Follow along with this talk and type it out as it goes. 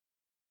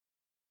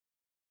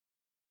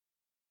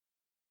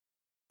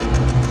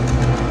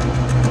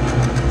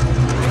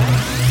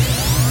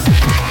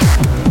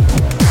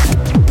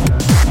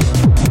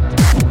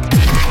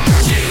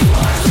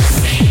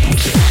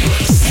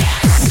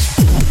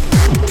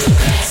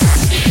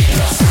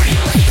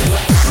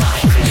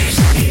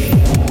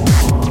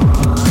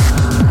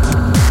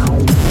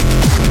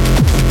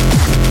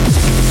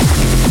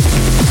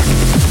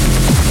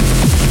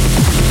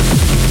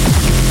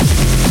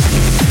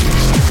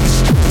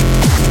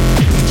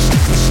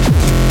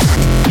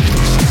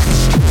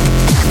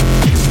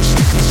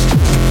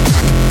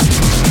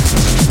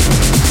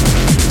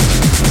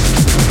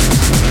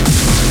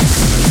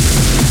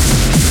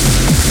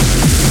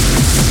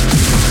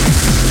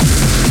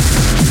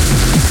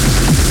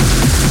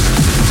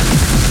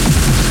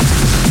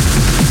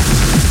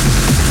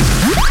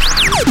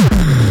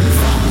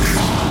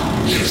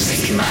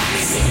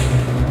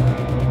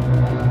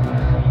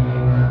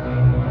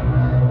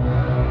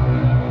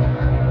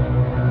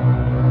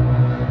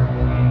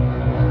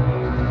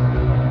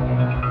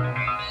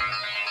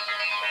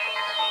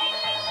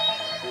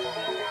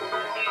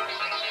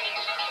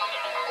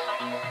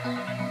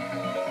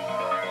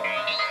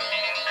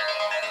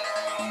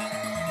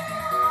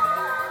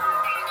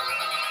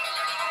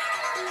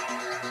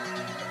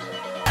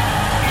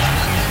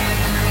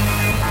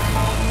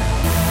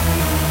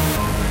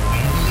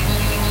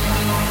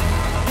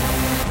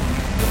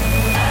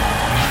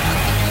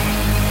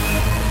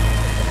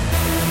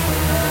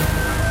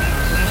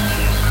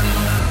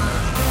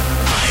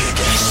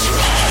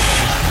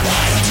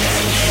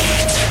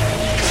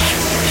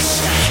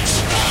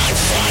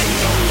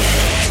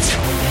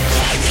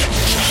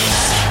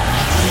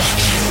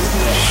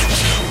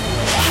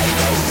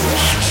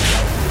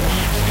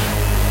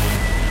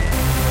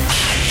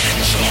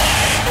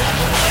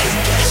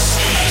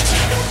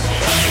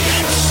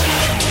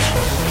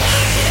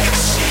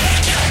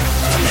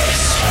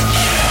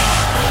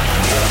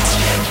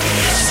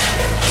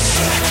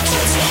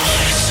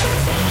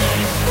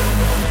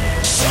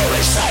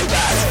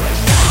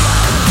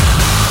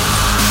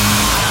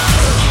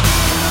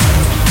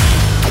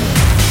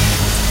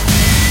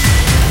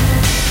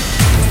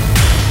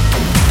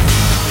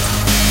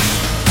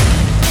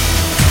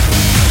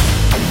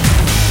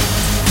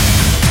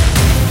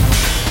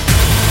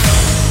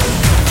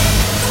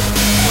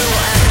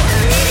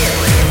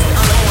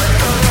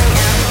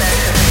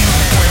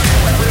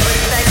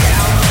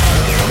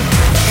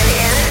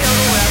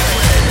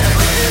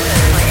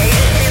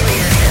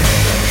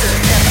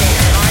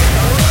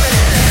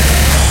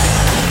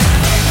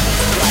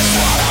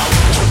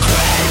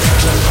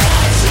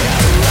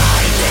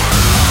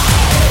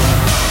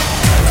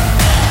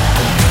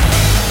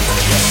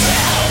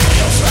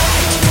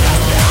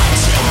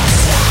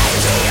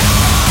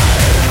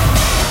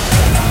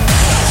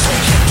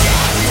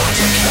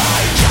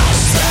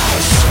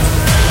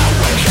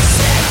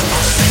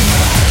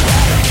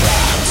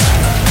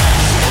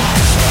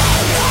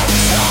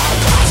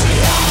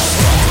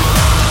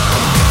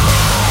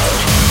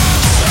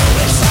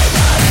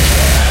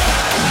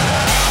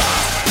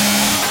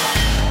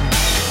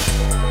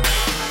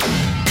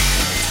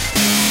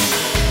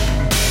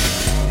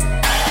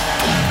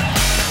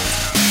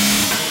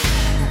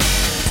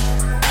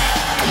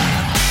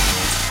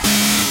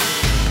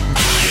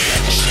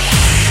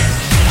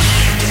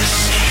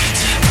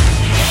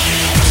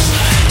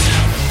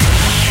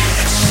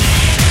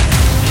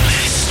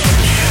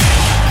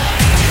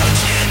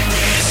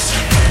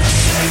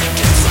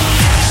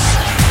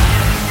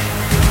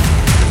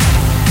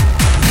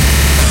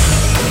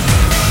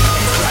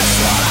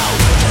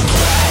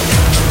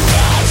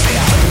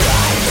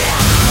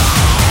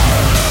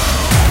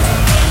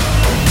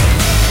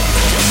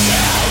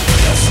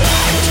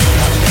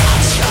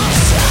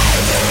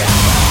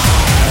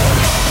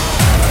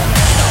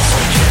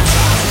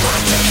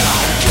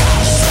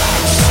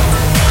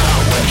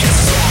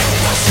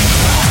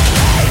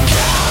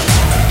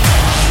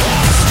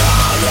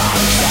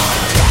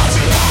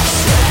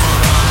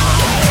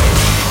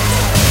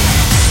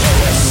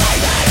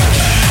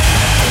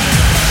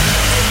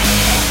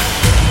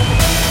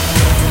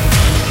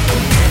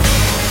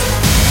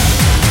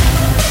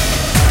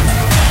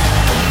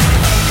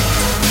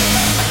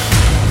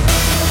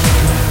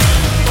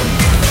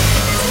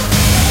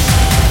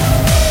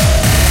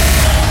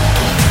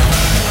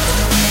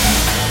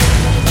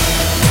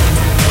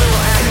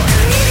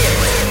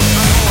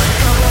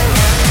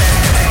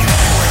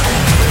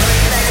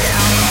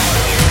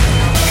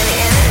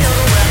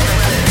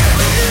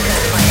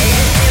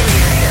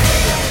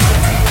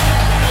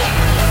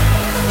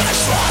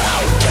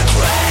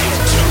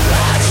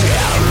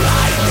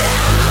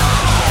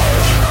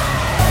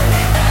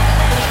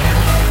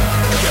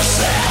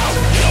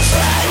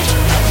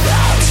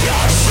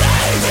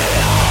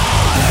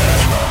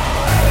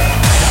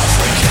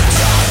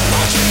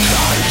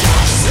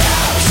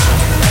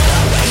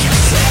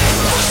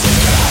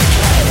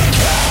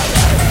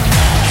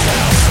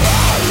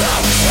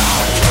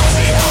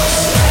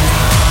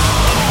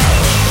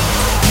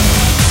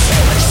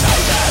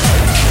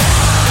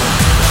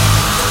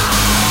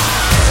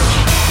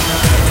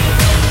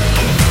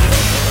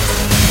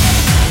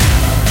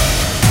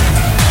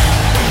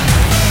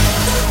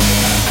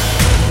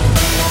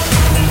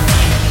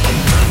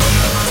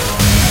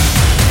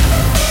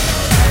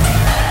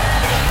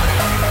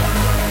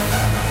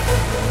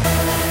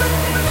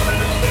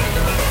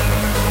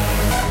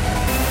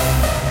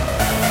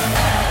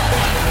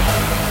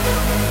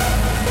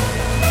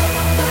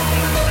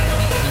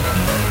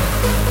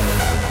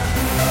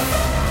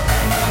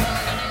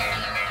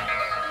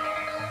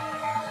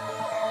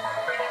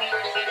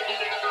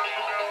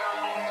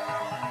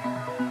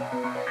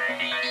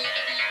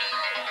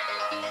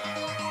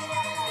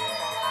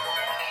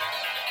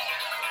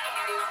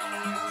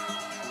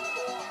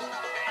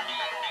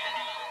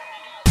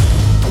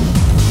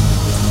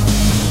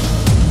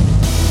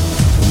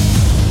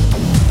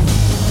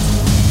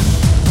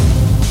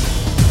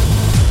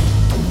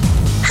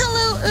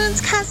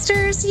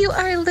You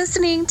are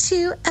listening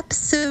to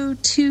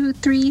episode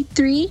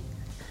 233.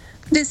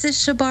 This is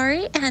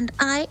Shabari, and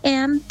I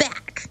am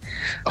back.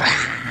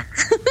 Oh,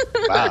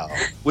 wow.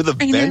 With a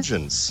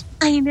vengeance.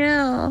 I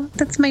know.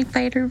 That's my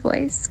fighter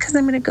voice, because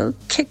I'm going to go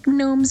kick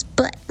Gnome's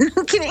butt. No,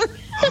 I'm kidding.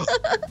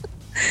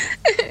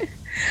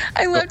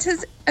 I loved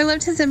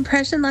his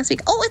impression last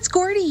week. Oh, it's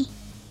Gordy.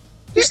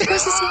 You're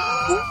supposed to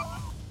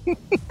say,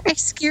 I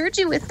scared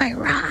you with my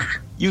rah.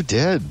 You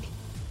did.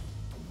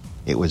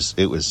 It was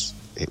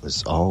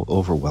all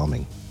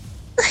overwhelming.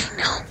 I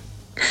know.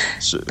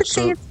 But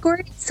say it's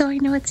Gordy, so I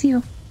know it's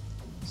you.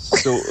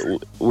 So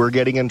we're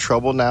getting in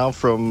trouble now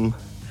from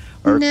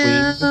our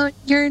queen? No,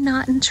 you're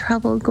not in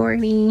trouble,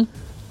 Gordy.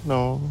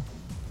 No.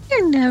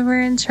 You're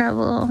never in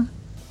trouble.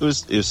 It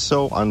was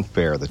so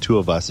unfair, the two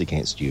of us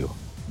against you.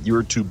 You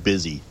were too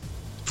busy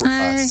for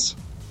us.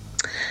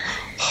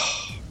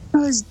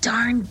 Those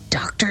darn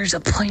doctor's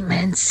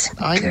appointments.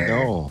 I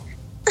know.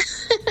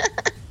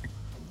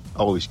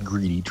 Always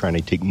greedy, trying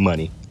to take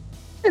money.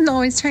 And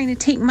always trying to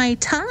take my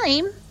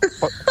time.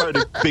 Part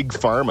of Big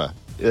Pharma.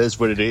 That's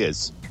what it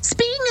is.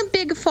 Speaking of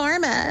Big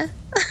Pharma,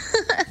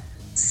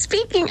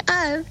 speaking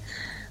of,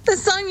 the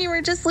song you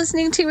were just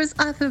listening to was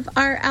off of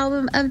our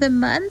album of the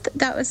month.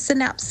 That was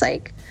Synapse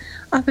Psych,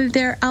 off of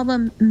their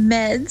album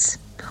Meds.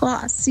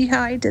 Oh, see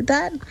how I did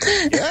that?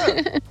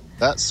 Yeah,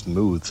 that's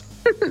smooth.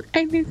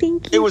 I know,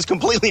 thank you. It was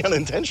completely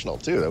unintentional,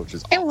 too, which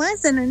is awesome. It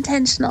wasn't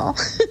intentional.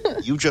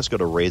 You just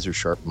got a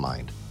razor-sharp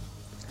mind.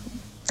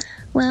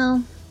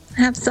 Well,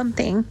 I have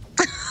something.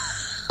 I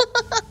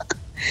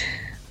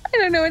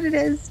don't know what it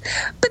is.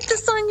 But the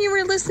song you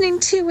were listening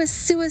to was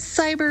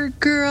Suiciber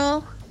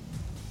Girl,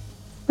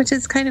 which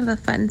is kind of a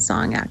fun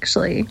song,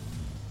 actually.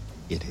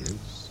 It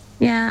is.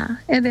 Yeah,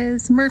 it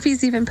is.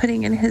 Murphy's even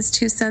putting in his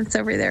 2 cents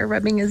over there,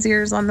 rubbing his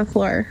ears on the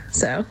floor.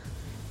 So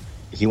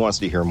he wants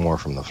to hear more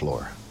from the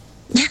floor.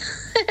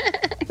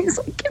 He's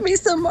like, give me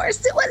some more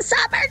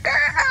Suiciber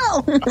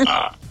Girl.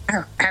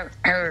 Arr, arr,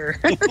 arr.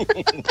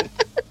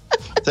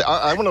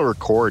 I want to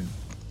record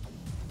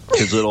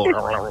his little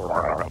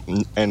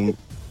and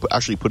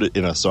actually put it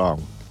in a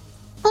song.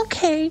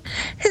 Okay,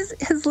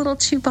 his little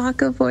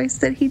Chewbacca voice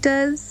that he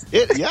does.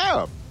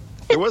 Yeah,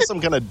 there was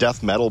some kind of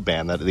death metal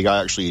band that the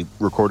guy actually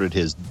recorded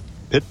his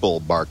pit bull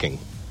barking,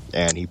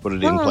 and he put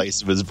it in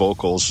place of his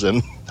vocals.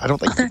 And I don't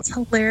think that's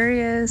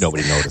hilarious.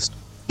 Nobody noticed.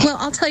 Well,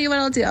 I'll tell you what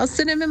I'll do. I'll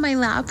sit him in my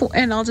lap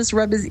and I'll just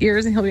rub his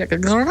ears, and he'll be like,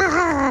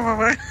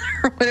 or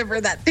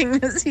whatever that thing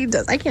is he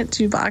does. I can't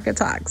Chewbacca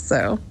talk,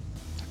 so.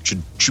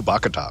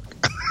 Chewbacca talk.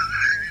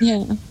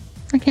 Yeah,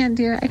 I can't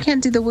do it. I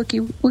can't do the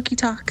Wookiee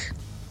talk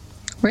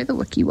or the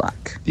Wookiee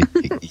walk. You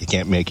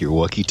can't make your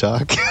Wookiee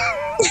talk?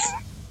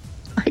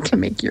 I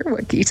can make your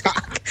Wookiee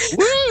talk.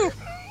 Woo!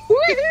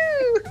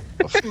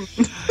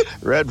 Woohoo!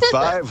 Red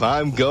 5,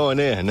 I'm going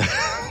in.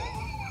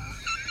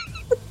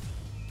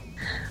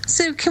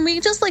 So can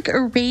we just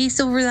erase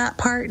over that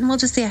part and we'll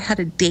just say I had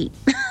a date?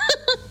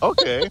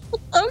 Okay.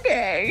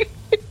 Okay.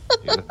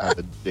 You had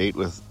a date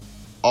with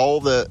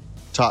all the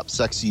top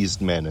sexiest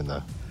men in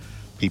the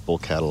People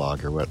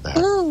catalog, or what the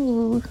heck?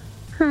 Ooh.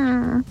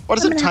 Why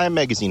doesn't Time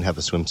Magazine have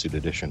a swimsuit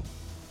edition?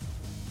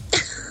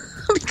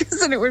 Because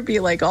then it would be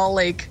all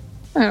I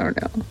don't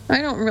know.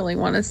 I don't really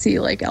want to see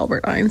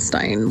Albert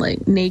Einstein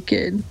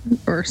naked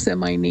or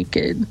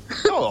semi-naked.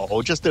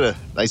 No, just in a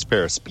nice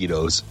pair of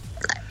Speedos.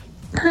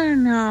 I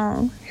don't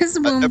know. His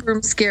womb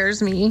room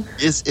scares me.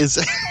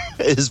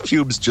 His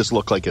pubes just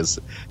look like his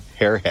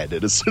hairhead.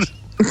 It is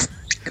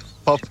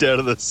popped out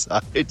of the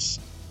sides.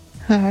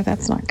 Oh,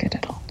 that's not good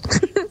at all.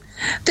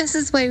 This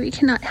is why we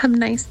cannot have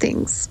nice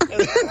things.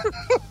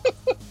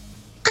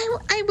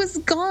 I was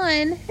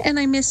gone and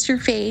I missed your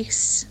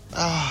face.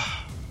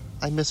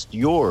 I missed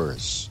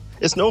yours.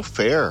 It's no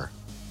fair.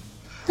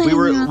 We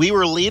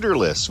were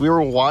leaderless. We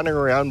were wandering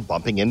around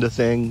bumping into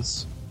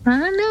things. I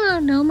don't know.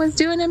 Gnome was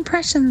doing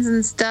impressions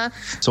and stuff.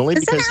 It's only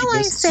Is because that how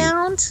I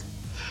sound?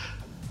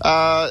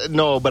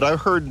 No, but I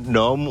heard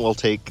Gnome will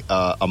take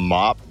a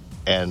mop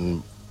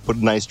and put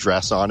a nice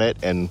dress on it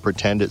and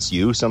pretend it's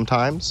you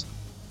sometimes.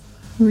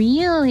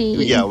 Really?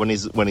 Yeah, when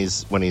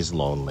he's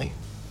lonely.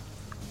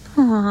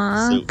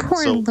 Aw,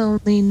 poor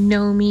lonely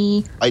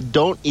Gnomey. I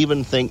don't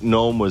even think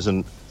Gnome was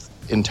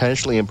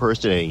intentionally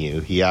impersonating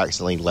you. He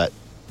accidentally let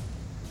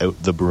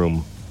out the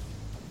broom.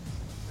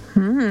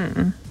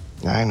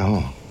 I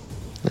know.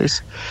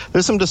 There's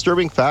some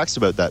disturbing facts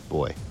about that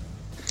boy.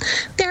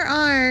 There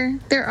are.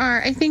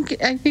 I think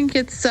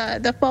it's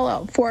the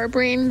Fallout 4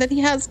 brain that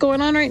he has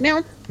going on right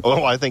now.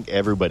 Oh, I think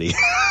everybody.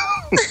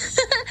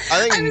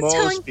 I think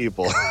most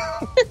people.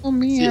 Oh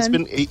man! See, it's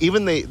been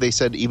even they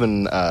said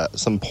even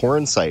some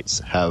porn sites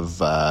have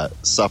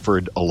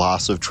suffered a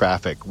loss of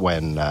traffic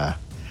when. I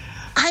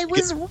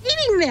was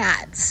reading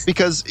that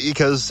because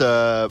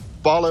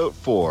Fallout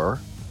 4.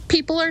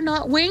 People are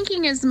not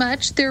wanking as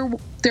much.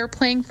 They're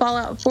playing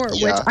Fallout 4,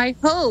 yeah. which I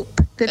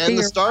hope that and they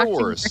the are Star washing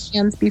Wars.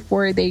 their hands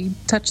before they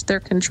touch their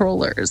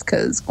controllers.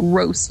 Because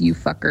gross, you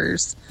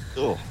fuckers.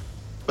 Oh,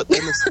 but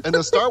then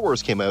the Star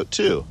Wars came out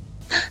too.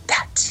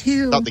 That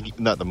too.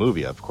 Not the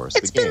movie, of course.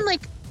 It's been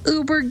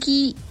uber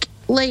geek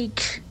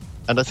like.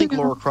 And I think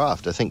Laura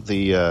Croft. I think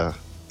the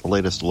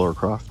latest Laura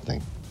Croft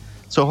thing.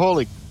 So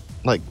holy,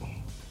 like,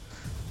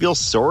 feel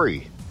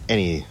sorry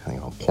any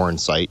porn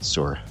sites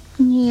or.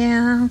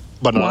 Yeah.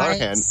 But on the other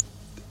hand,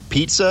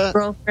 pizza,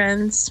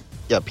 girlfriends.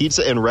 Yeah,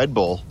 pizza and Red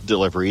Bull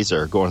deliveries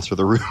are going through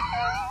the roof.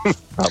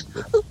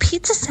 Oh,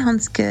 pizza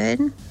sounds good.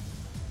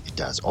 It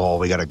does. Oh,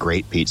 we got a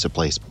great pizza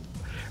place.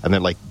 And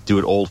then, like, do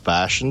it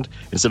old-fashioned.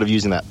 Instead of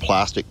using that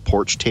plastic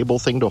porch table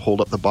thing to hold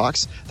up the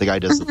box, the guy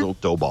does the little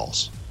dough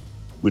balls,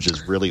 which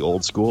is really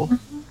old school.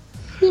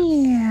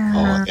 Yeah.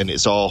 Oh, and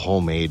it's all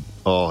homemade.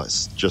 Oh,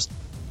 it's just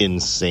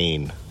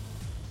insane,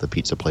 the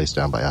pizza place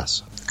down by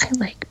us. I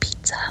like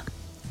pizza.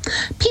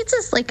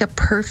 Pizza's like a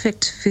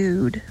perfect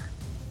food.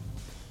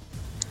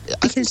 Yeah,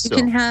 because you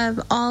can have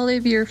all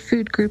of your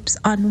food groups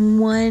on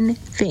one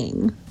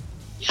thing.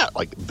 Yeah,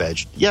 like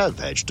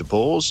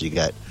vegetables. You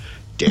got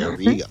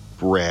dairy, you got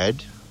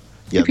bread.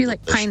 If you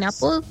like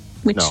pineapple,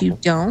 which you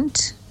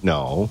don't.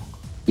 No.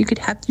 You could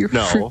have your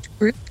fruit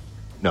group.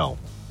 No.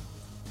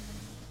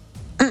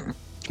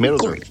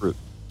 Tomatoes are fruit,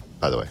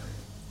 by the way.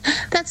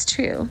 That's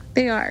true.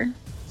 They are.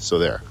 So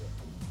there.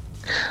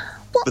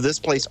 Well, but this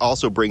place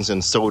also brings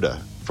in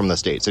soda from the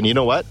States. And you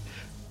know what?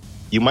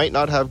 You might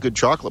not have good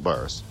chocolate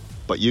bars,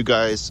 but you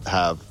guys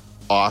have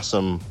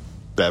awesome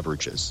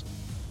beverages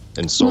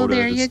and sodas. Well,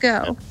 there you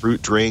go. And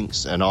fruit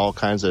drinks and all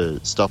kinds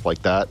of stuff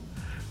like that.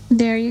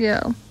 There you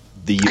go.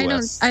 The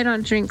U.S. I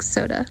don't drink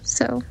soda,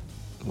 so.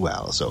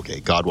 Well, it's okay.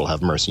 God will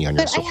have mercy on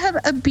your soul. But I have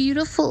a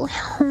beautiful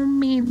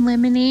homemade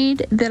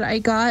lemonade that I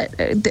got.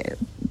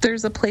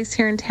 There's a place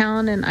here in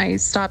town, and I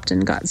stopped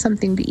and got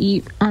something to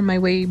eat on my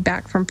way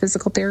back from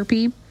physical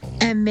therapy.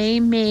 And they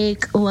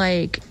make,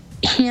 like,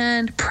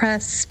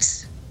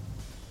 hand-pressed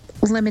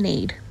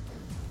lemonade.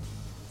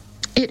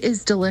 It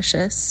is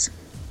delicious.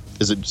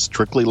 Is it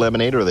strictly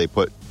lemonade, or they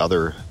put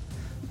other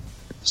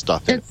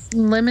stuff in it? It's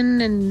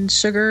lemon and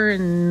sugar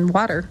and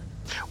water.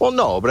 Well,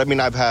 no, but I mean,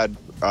 I've had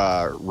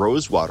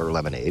rose water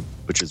lemonade,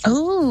 which is...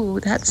 Oh,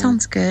 that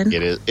sounds good.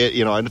 It is.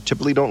 I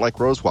typically don't like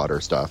rose water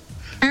stuff.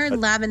 I heard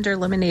lavender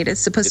lemonade is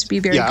supposed to be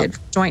very good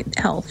for joint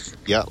health.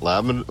 Yeah,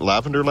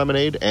 lavender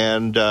lemonade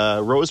and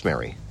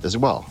rosemary as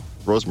well.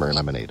 Rosemary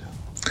lemonade.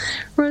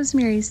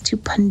 Rosemary's too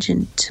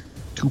pungent.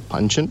 Too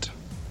pungent?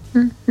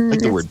 Mm-hmm. I like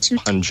the word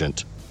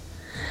pungent.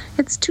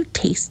 It's too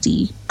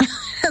tasty. It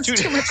has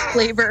too much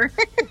flavor.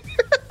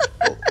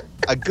 Well,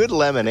 a good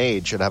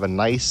lemonade should have a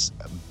nice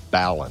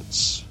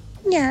balance.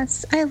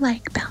 Yes, I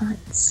like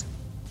balance.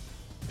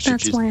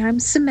 That's why I'm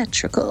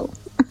symmetrical.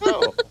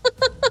 Oh.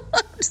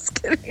 I'm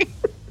just kidding.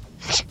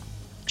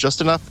 Just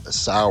enough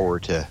sour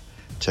to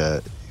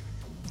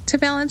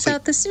balance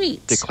out the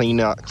sweet. To clean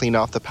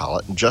off the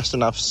palate, and just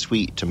enough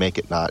sweet to make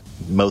it not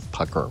mouth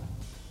pucker.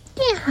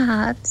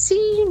 Yeah, see,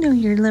 you know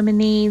your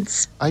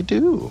lemonades. I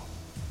do.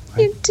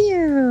 You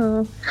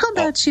do. How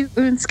about you,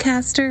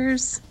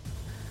 Oontzcasters?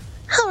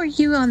 How are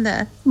you on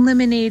the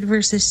lemonade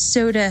versus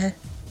soda?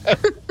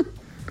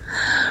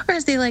 Or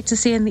as they like to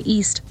say in the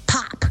East,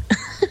 pop.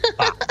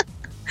 Pop.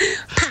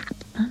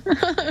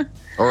 Pop.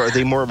 Or are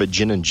they more of a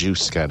gin and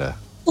juice kind of?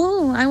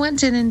 Oh, I want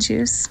gin and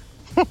juice.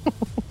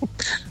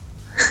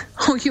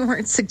 Oh, you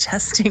weren't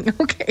suggesting.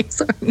 Okay,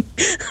 sorry.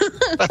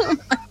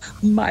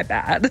 My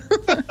bad.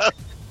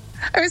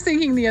 I was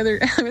thinking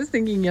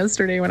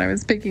yesterday when I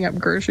was picking up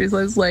groceries,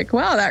 I was like,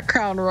 wow, that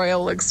Crown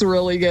Royal looks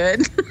really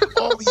good.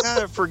 Oh,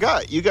 yeah, I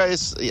forgot. You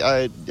guys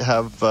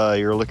have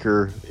your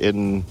liquor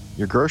in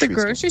your grocery store.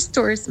 The grocery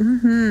stores.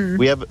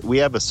 Mm-hmm. We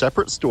have a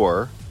separate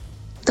store.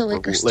 The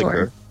liquor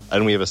store.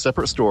 And we have a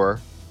separate store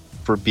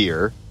for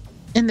beer.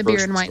 In the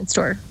beer and wine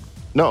store.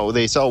 No,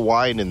 they sell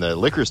wine in the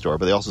liquor store,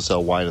 but they also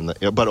sell wine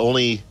but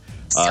only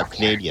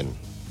Canadian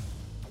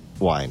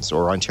wines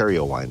or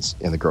Ontario wines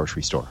in the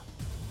grocery store.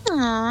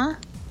 Aww.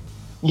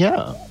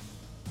 Yeah.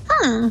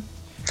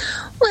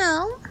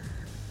 Well,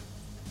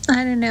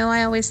 I don't know.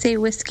 I always say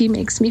whiskey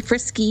makes me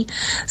frisky.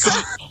 So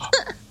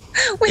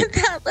with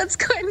that, let's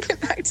go ahead and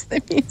get back to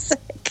the music.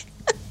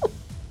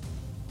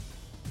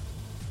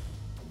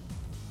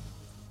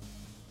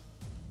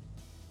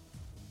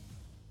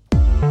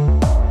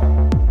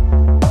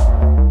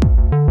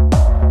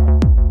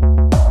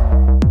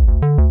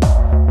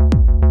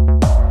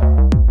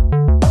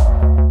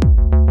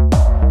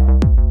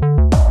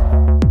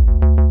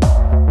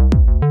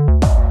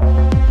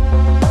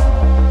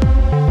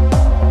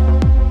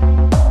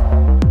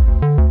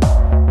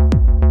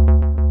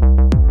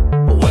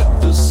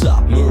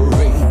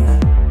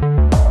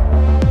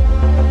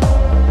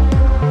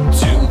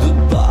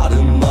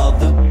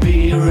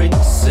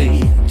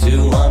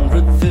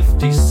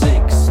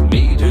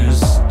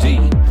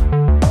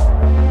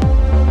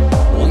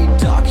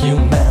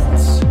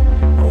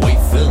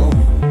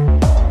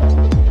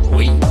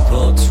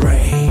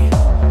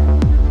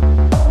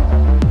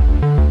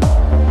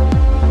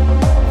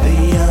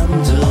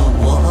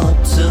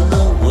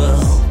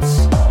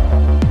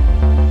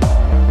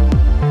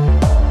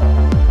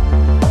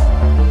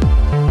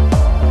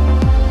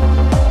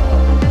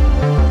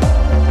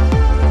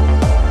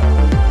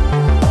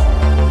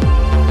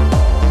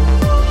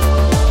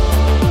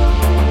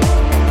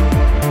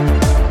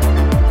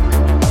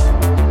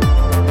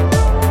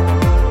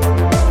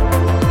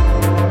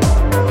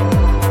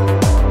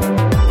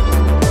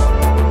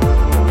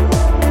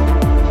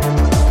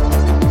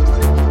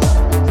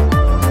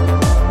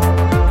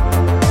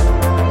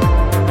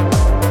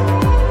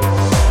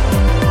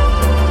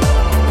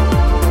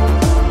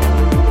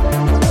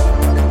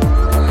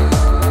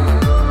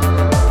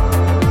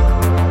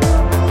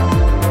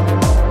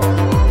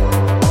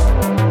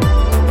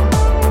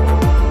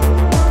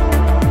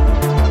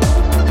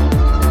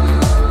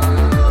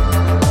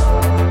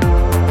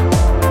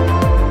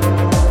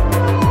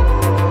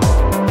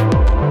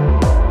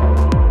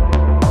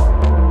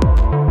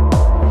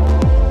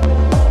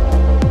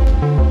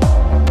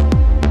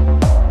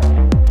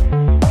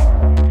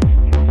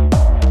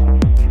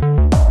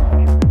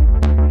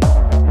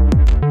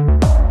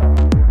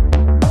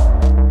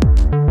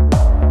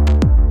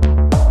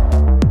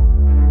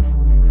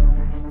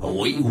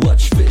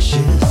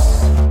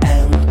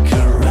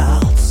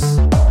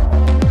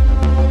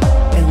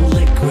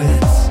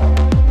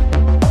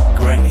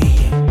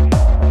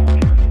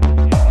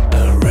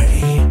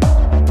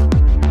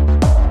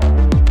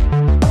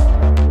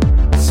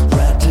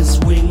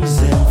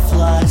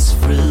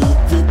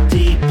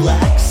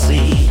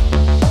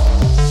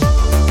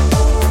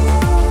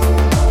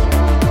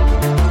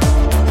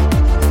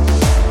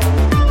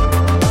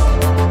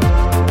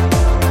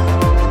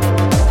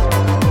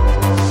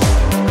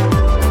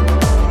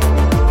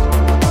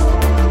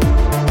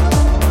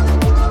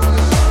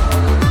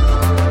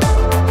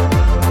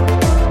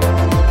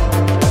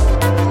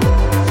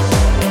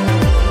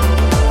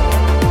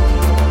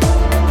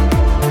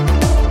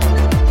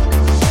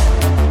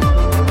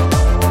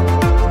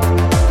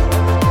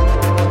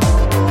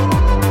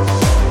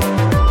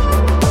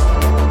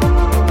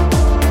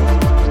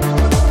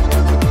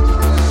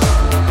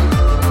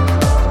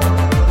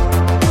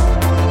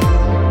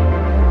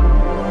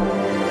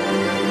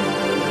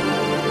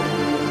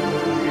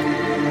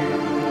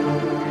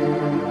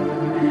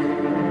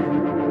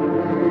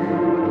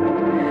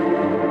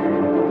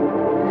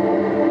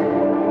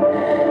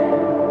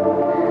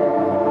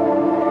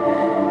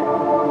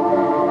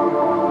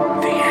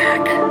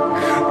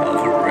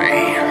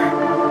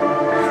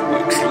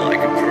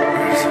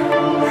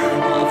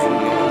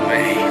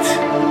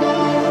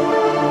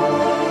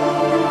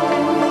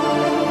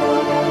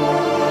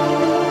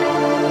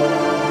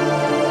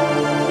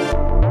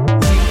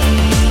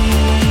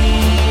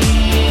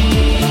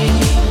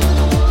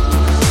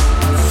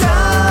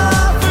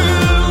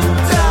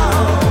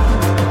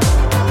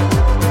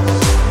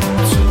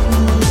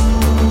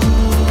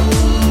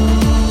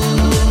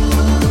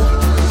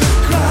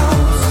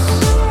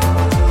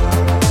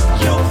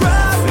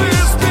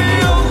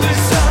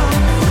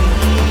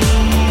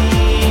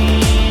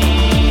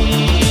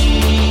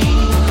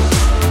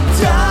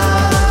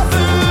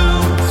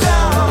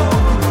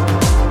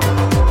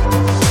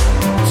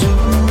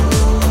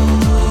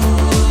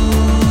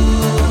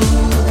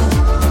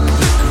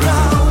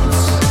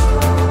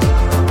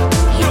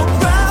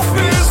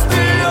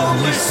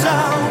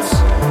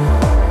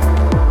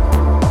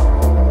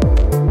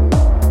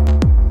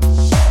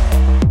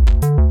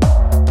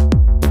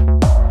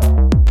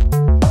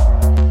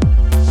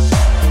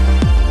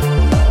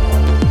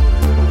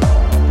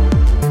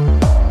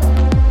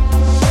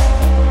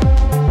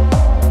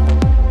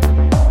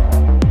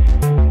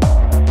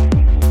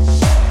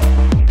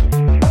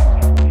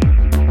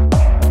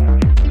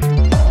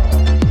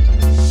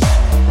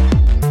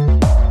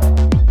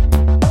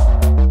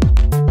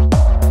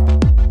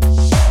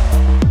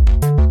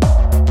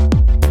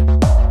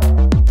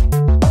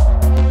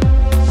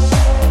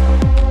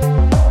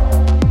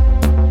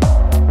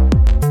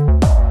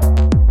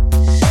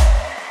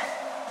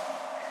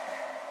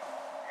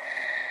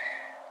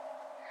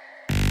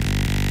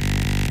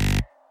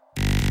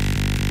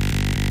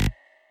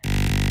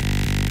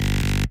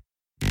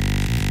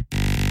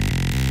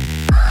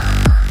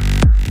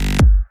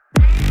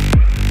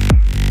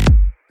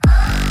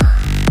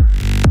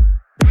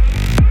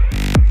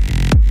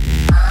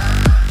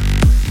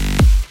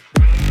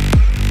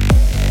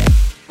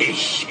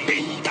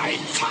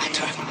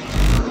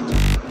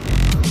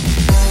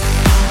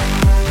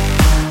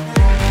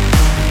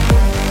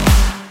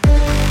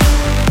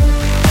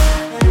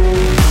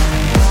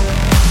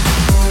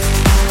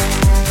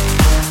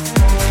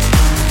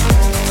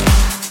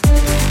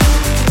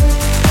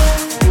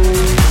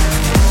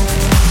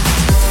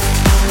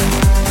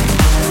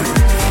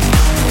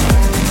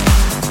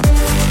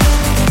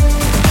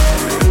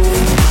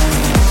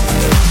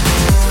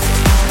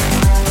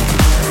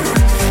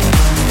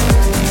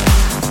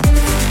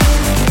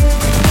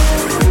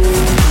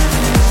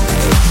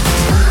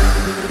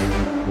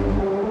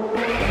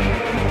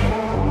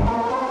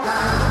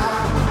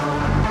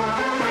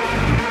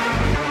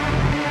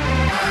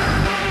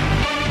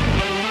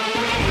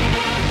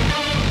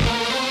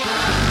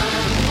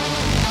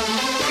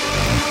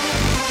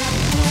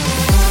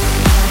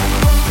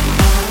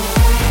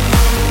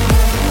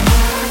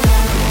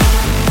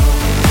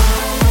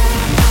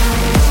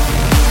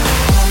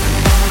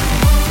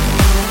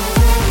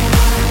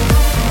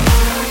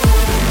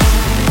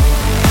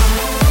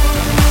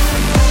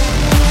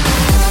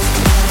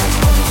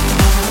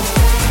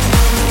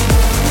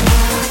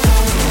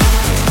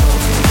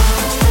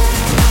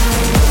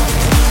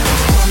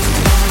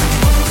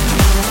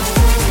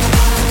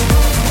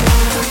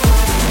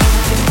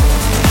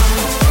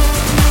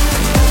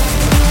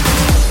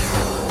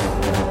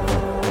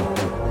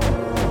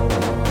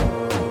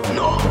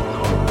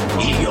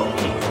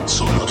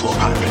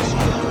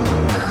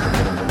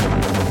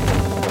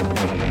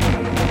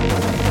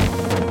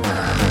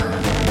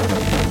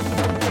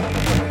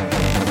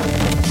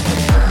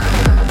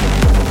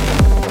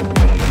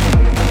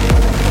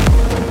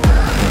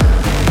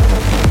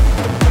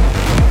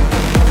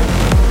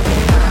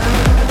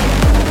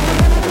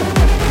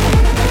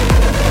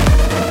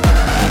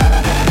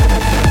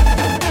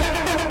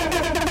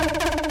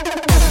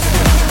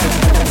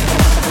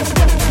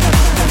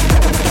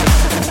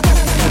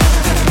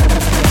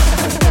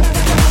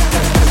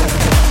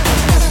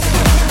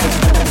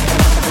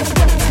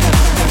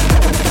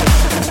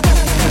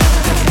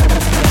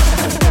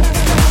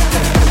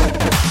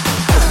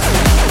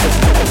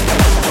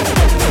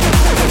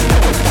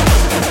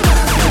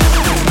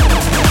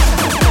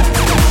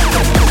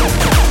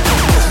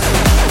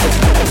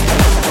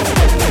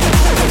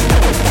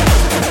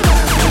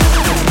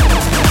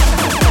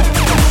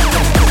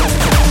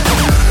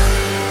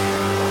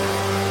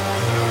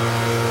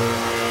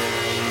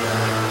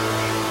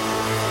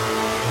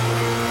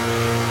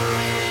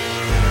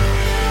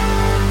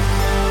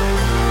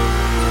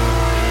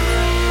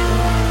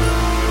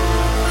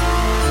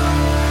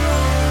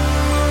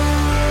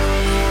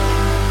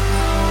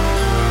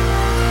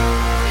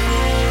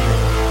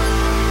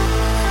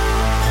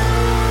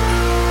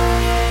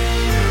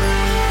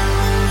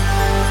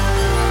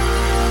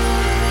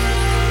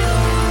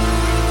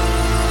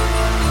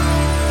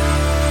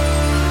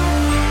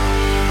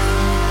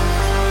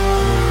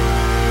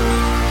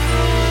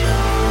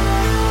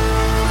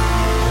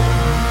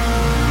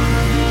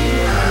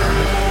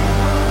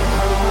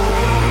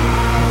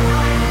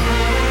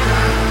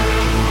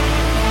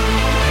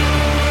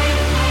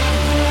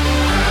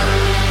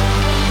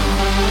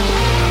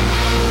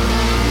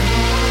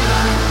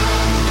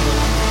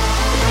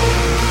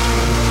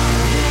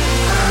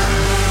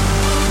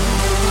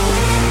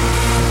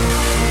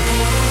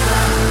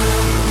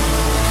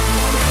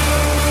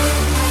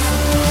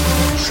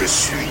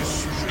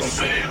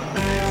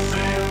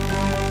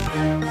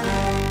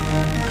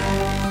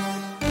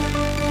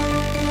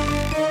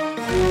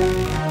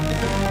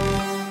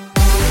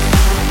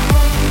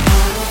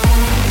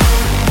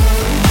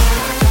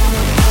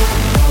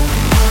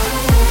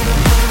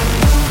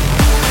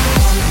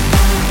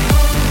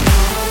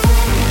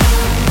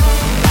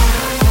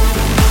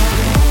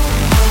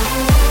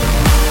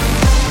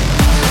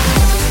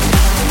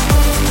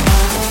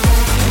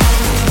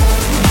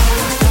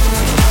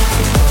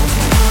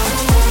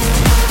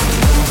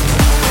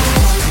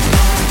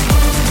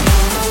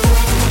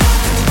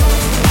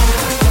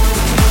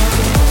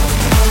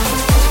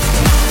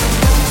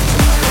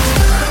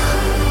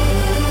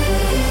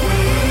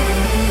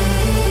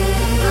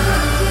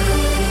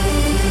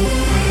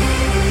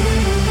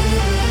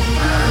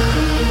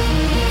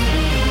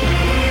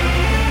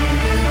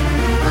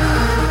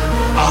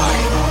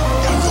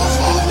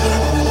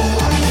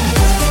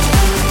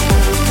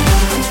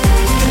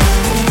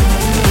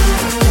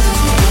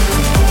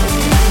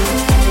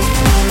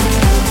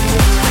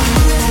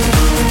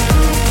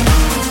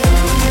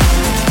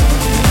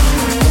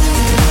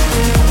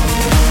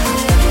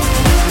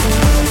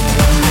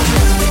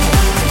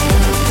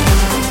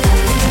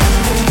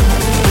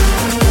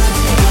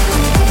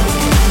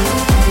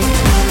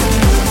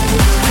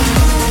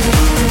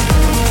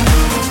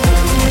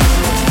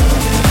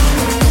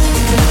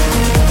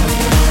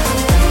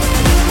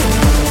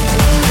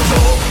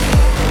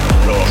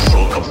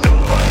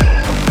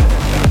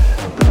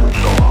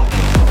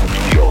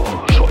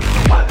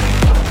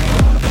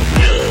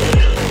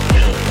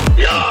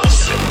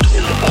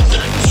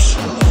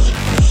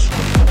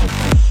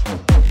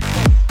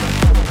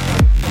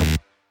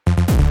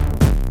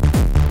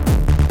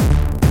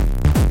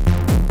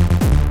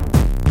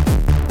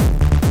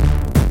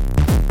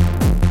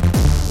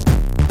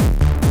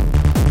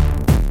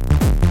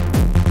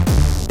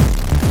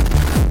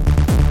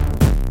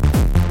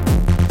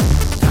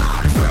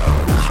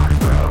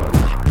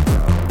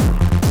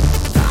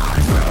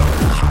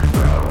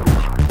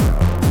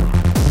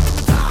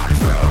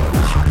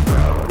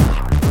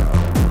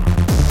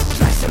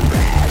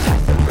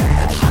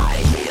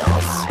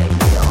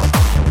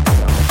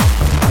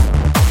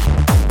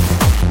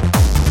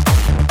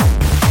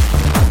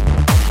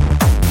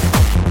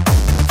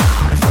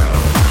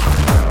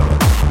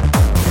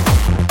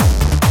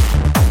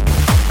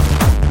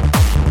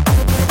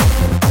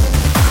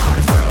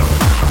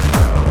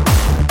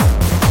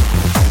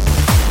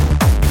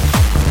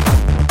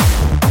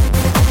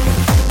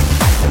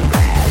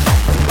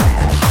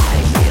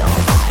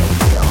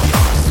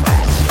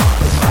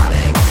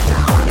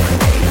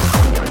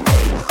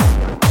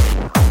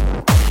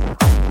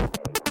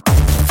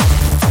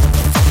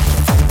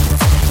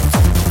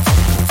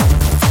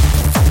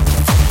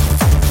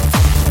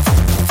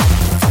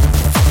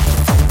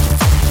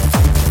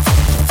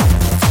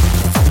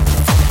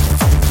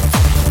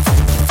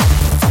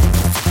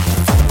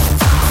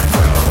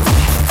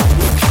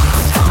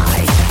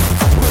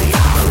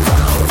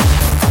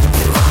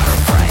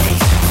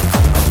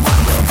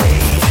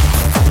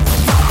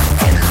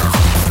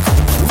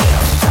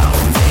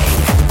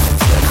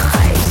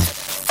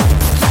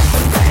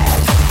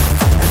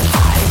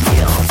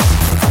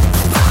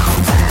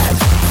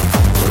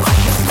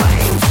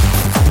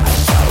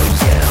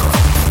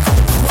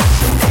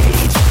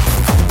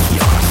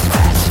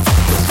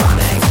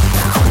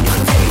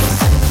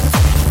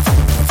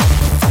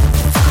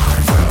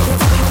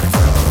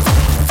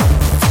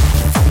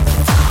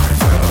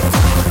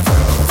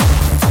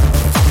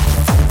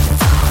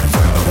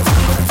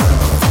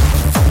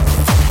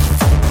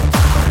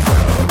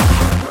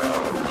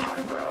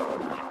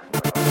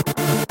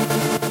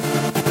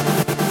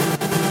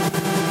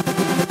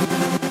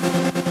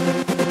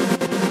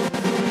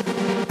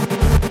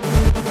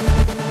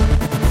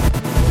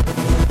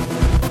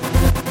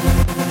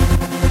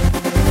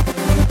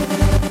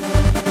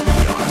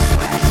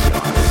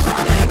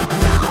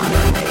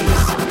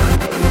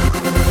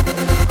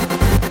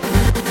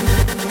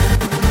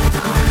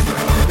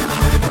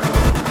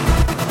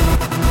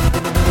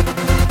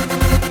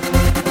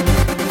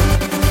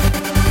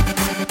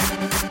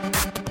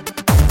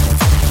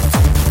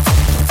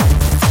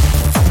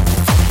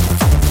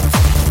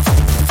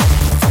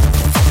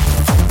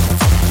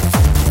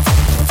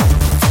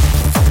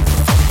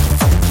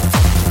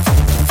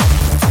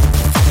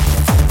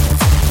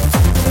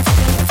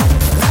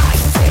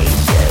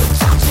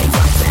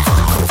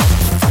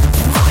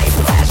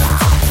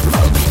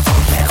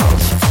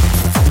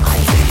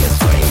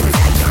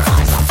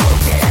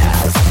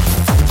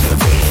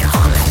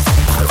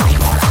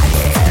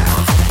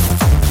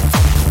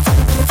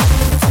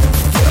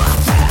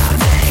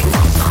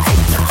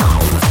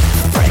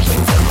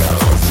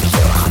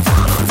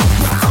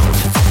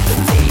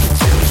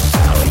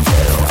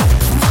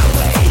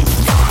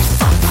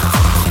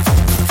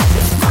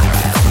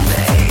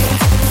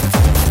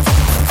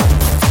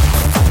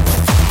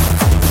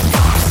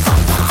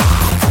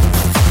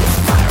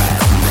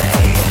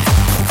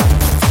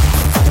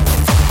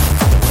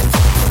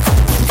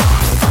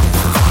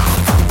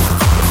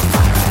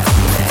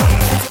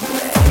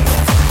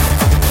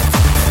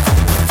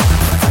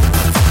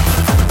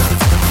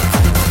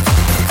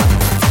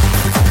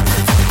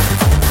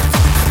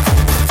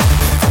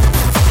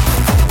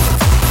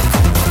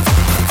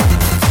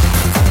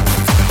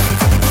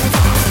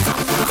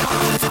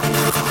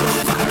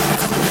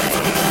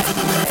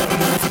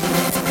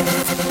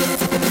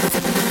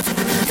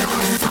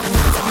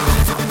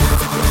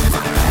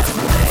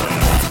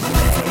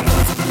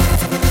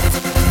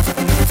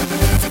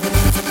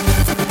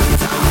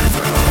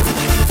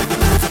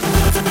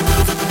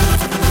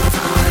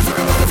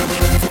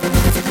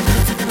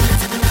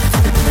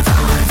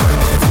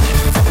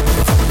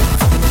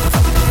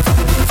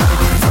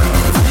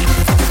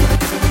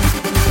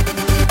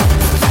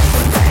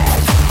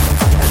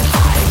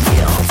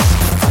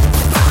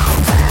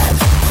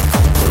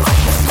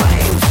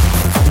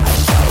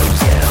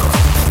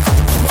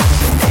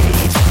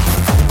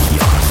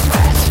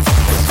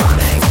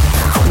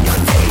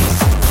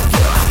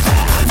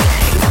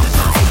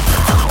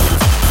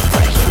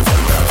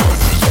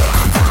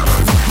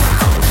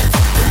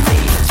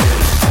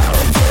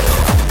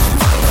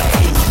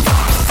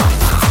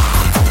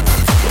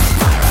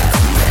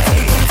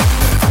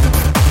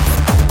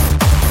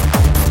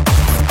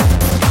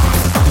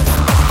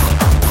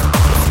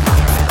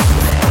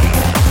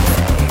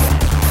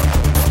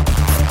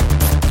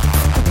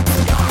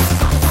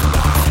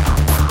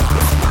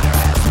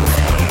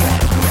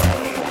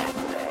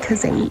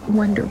 because I eat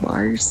Wonder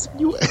Bars.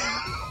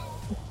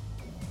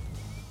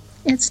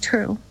 It's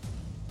true.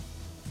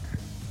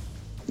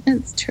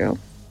 It's true.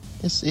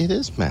 It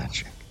is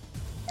magic.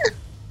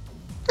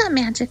 Not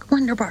magic,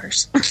 Wonder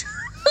Bars.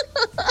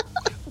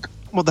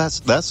 Well,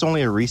 that's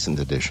only a recent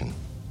addition.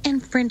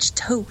 And French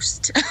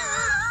toast.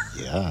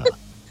 Yeah.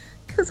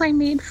 Because I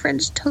made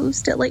French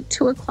toast at like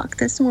 2 o'clock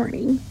this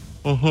morning.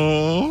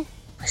 Mm-hmm. It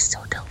was so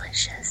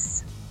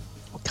delicious.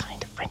 What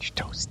kind of French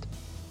toast?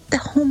 The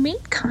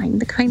homemade kind.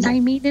 The kind I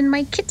made in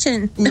my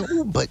kitchen.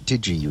 No, but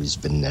did you use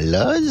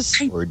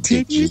vanillas? I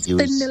did use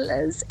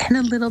vanillas and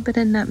a little bit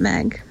of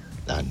nutmeg.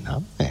 A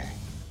nutmeg.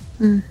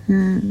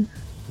 Mm-hmm.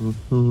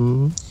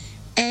 Mm-hmm.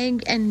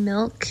 Egg and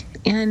milk,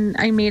 and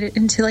I made it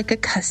into like a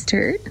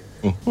custard.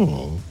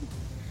 Mm-hmm.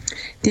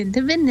 Did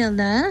the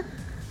vanilla,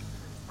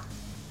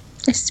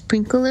 a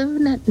sprinkle of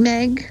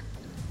nutmeg,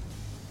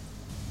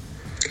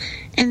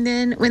 and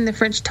then when the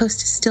French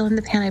toast is still in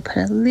the pan, I put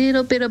a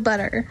little bit of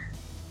butter,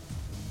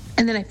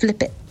 and then I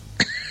flip it.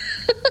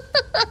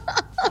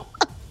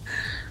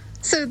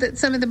 So that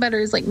some of the butter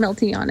is like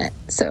melty on it.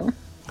 So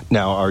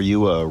now, are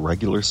you a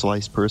regular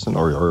slice person,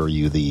 or are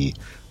you the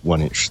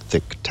 1-inch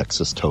thick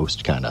Texas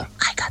toast kind of?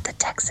 I got the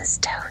Texas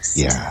toast.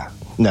 Yeah.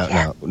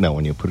 Now,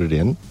 when you put it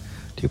in,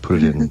 do you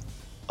put it in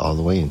all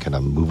the way and kind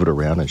of move it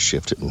around and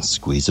shift it and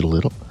squeeze it a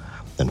little,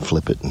 then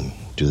flip it and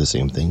do the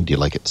same thing? Do you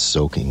like it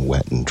soaking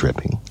wet and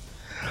dripping,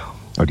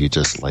 or do you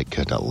just like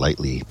kind of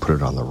lightly put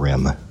it on the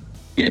rim?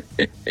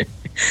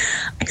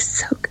 I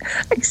soak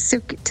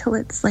it till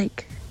it's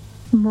like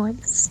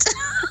moist.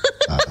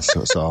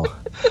 So it's all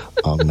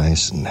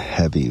nice and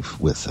heavy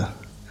with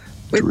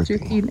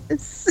dripping.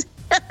 Drippiness.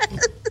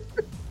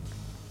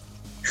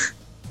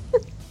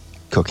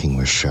 Cooking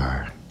with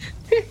Char.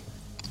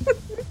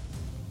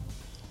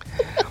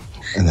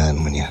 And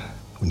then when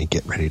you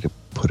get ready to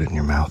put it in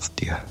your mouth,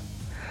 do you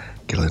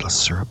get a little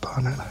syrup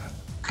on it?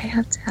 I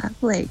have to have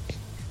like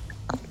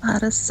a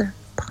lot of syrup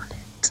on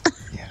it.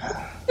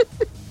 Yeah.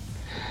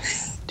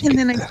 And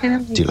then I kind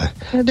of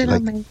rub it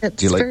on my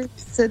lips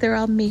first, so they're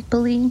all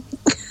mapley.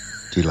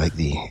 Do you like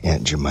the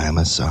Aunt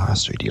Jemima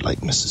sauce, or do you like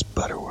Mrs.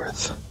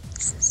 Butterworth?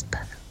 Mrs.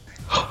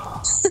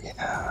 Butterworth.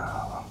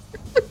 Yeah.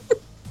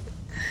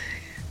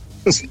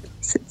 It's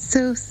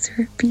so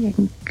syrupy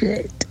and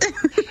good.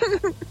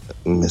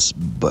 Miss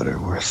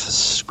Butterworth is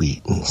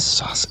sweet and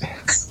saucy.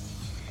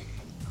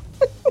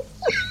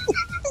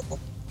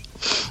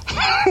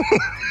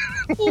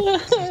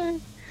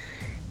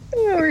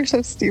 Oh, we're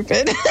so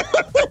stupid.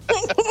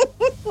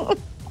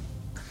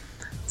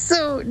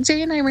 So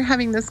Jay and I were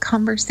having this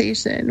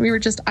conversation. We were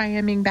just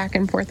IMing back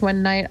and forth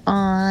one night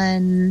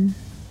on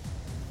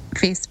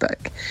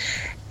Facebook.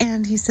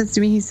 And he says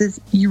to me,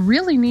 you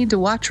really need to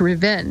watch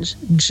Revenge,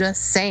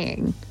 just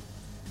saying.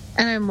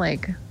 And I'm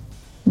like,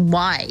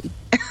 why?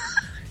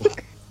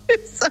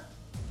 So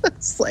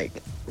it's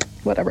like,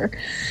 whatever.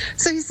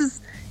 So he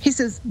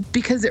says,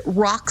 because it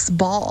rocks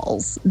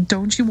balls.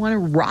 Don't you want to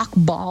rock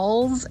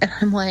balls? And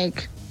I'm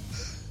like,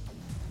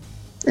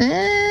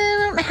 I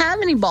don't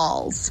have any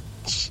balls.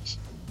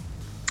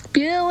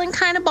 Feeling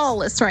kind of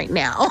ballless right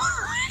now.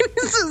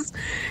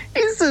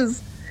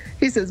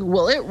 He says,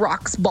 well, it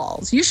rocks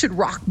balls. You should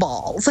rock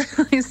balls.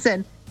 I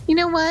said, you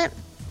know what?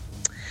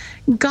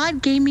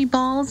 God gave me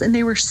balls and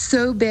they were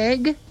so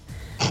big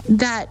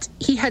that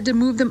he had to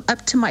move them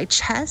up to my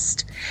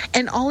chest,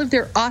 and all of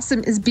their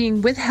awesome is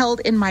being withheld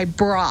in my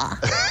bra.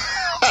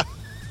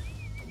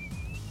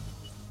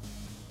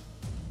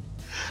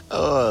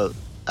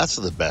 That's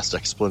the best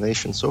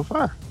explanation so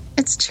far.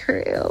 It's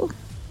true.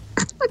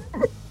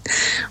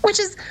 Which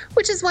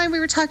is why we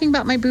were talking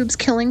about my boobs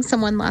killing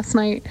someone last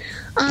night.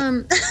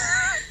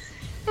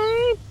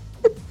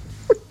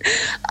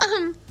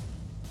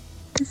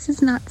 This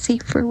is not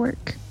safe for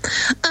work.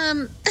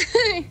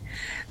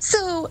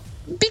 So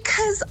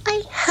because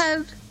I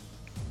have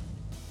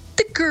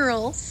the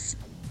girls,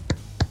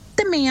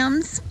 the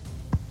ma'ams,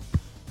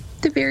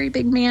 the very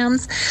big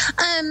ma'ams.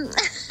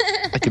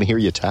 I can hear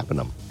you tapping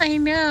them. I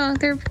know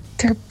they're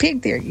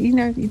big. They're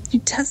you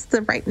test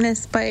the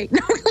ripeness by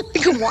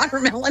like a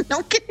watermelon.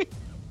 No kidding.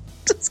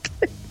 Just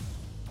kidding.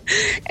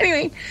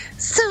 Anyway,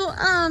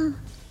 so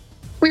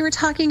we were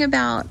talking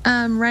about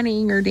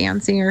running or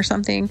dancing or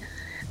something,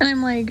 and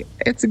I'm like,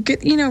 it's a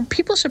good.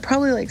 People should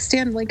probably like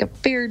stand like a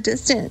fair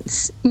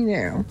distance.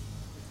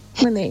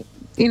 When they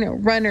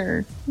run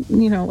or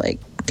like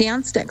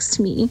dance next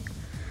to me.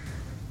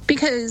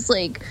 Because,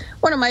 like,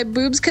 one of my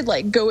boobs could,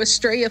 like, go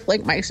astray if,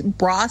 like, my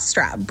bra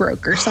strap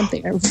broke or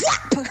something. Just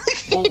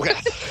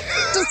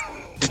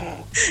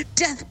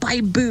death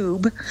by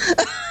boob.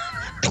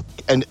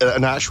 And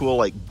an actual,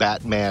 like,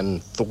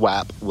 Batman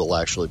thwap will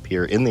actually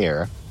appear in the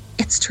air.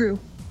 It's true.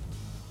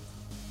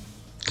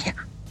 Yeah.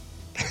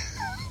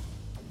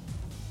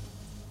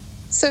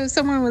 So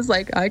someone was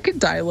like, I could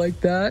die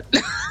like that.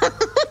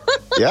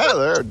 Yeah,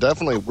 there are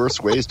definitely worse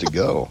ways to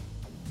go.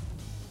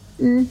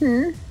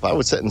 Mm-hmm. If I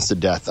was sentenced to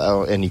death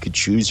and you could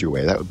choose your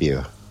way, that would be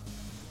a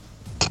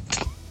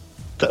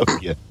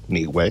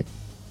neat way.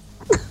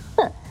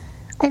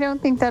 I don't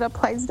think that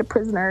applies to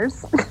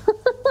prisoners.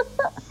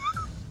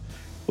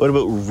 What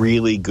about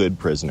really good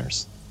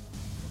prisoners?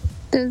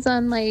 Those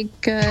on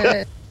like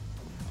A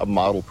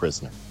model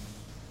prisoner.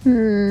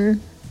 I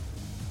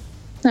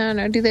don't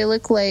know. Do they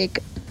look like,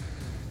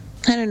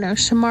 I don't know,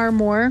 Shamar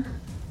Moore?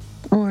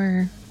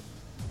 Or,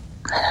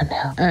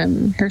 I don't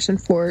know, Harrison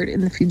Ford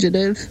in The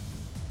Fugitive?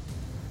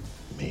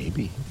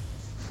 Maybe.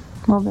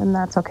 Well, then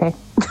that's okay.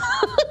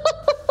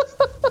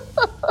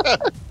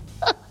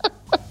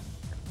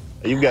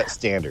 You've got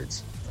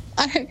standards.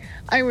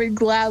 I would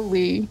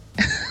gladly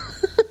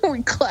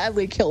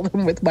kill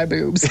them with my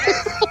boobs.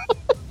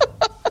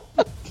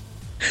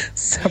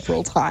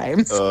 Several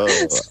times.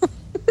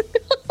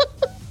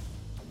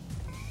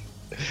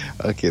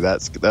 Okay,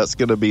 that's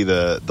going to be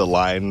the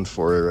line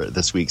for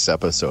this week's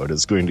episode.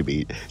 It's going to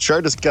be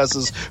Char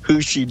discusses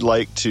who she'd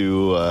like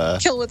to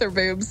kill with her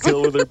boobs.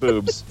 Kill with her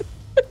boobs.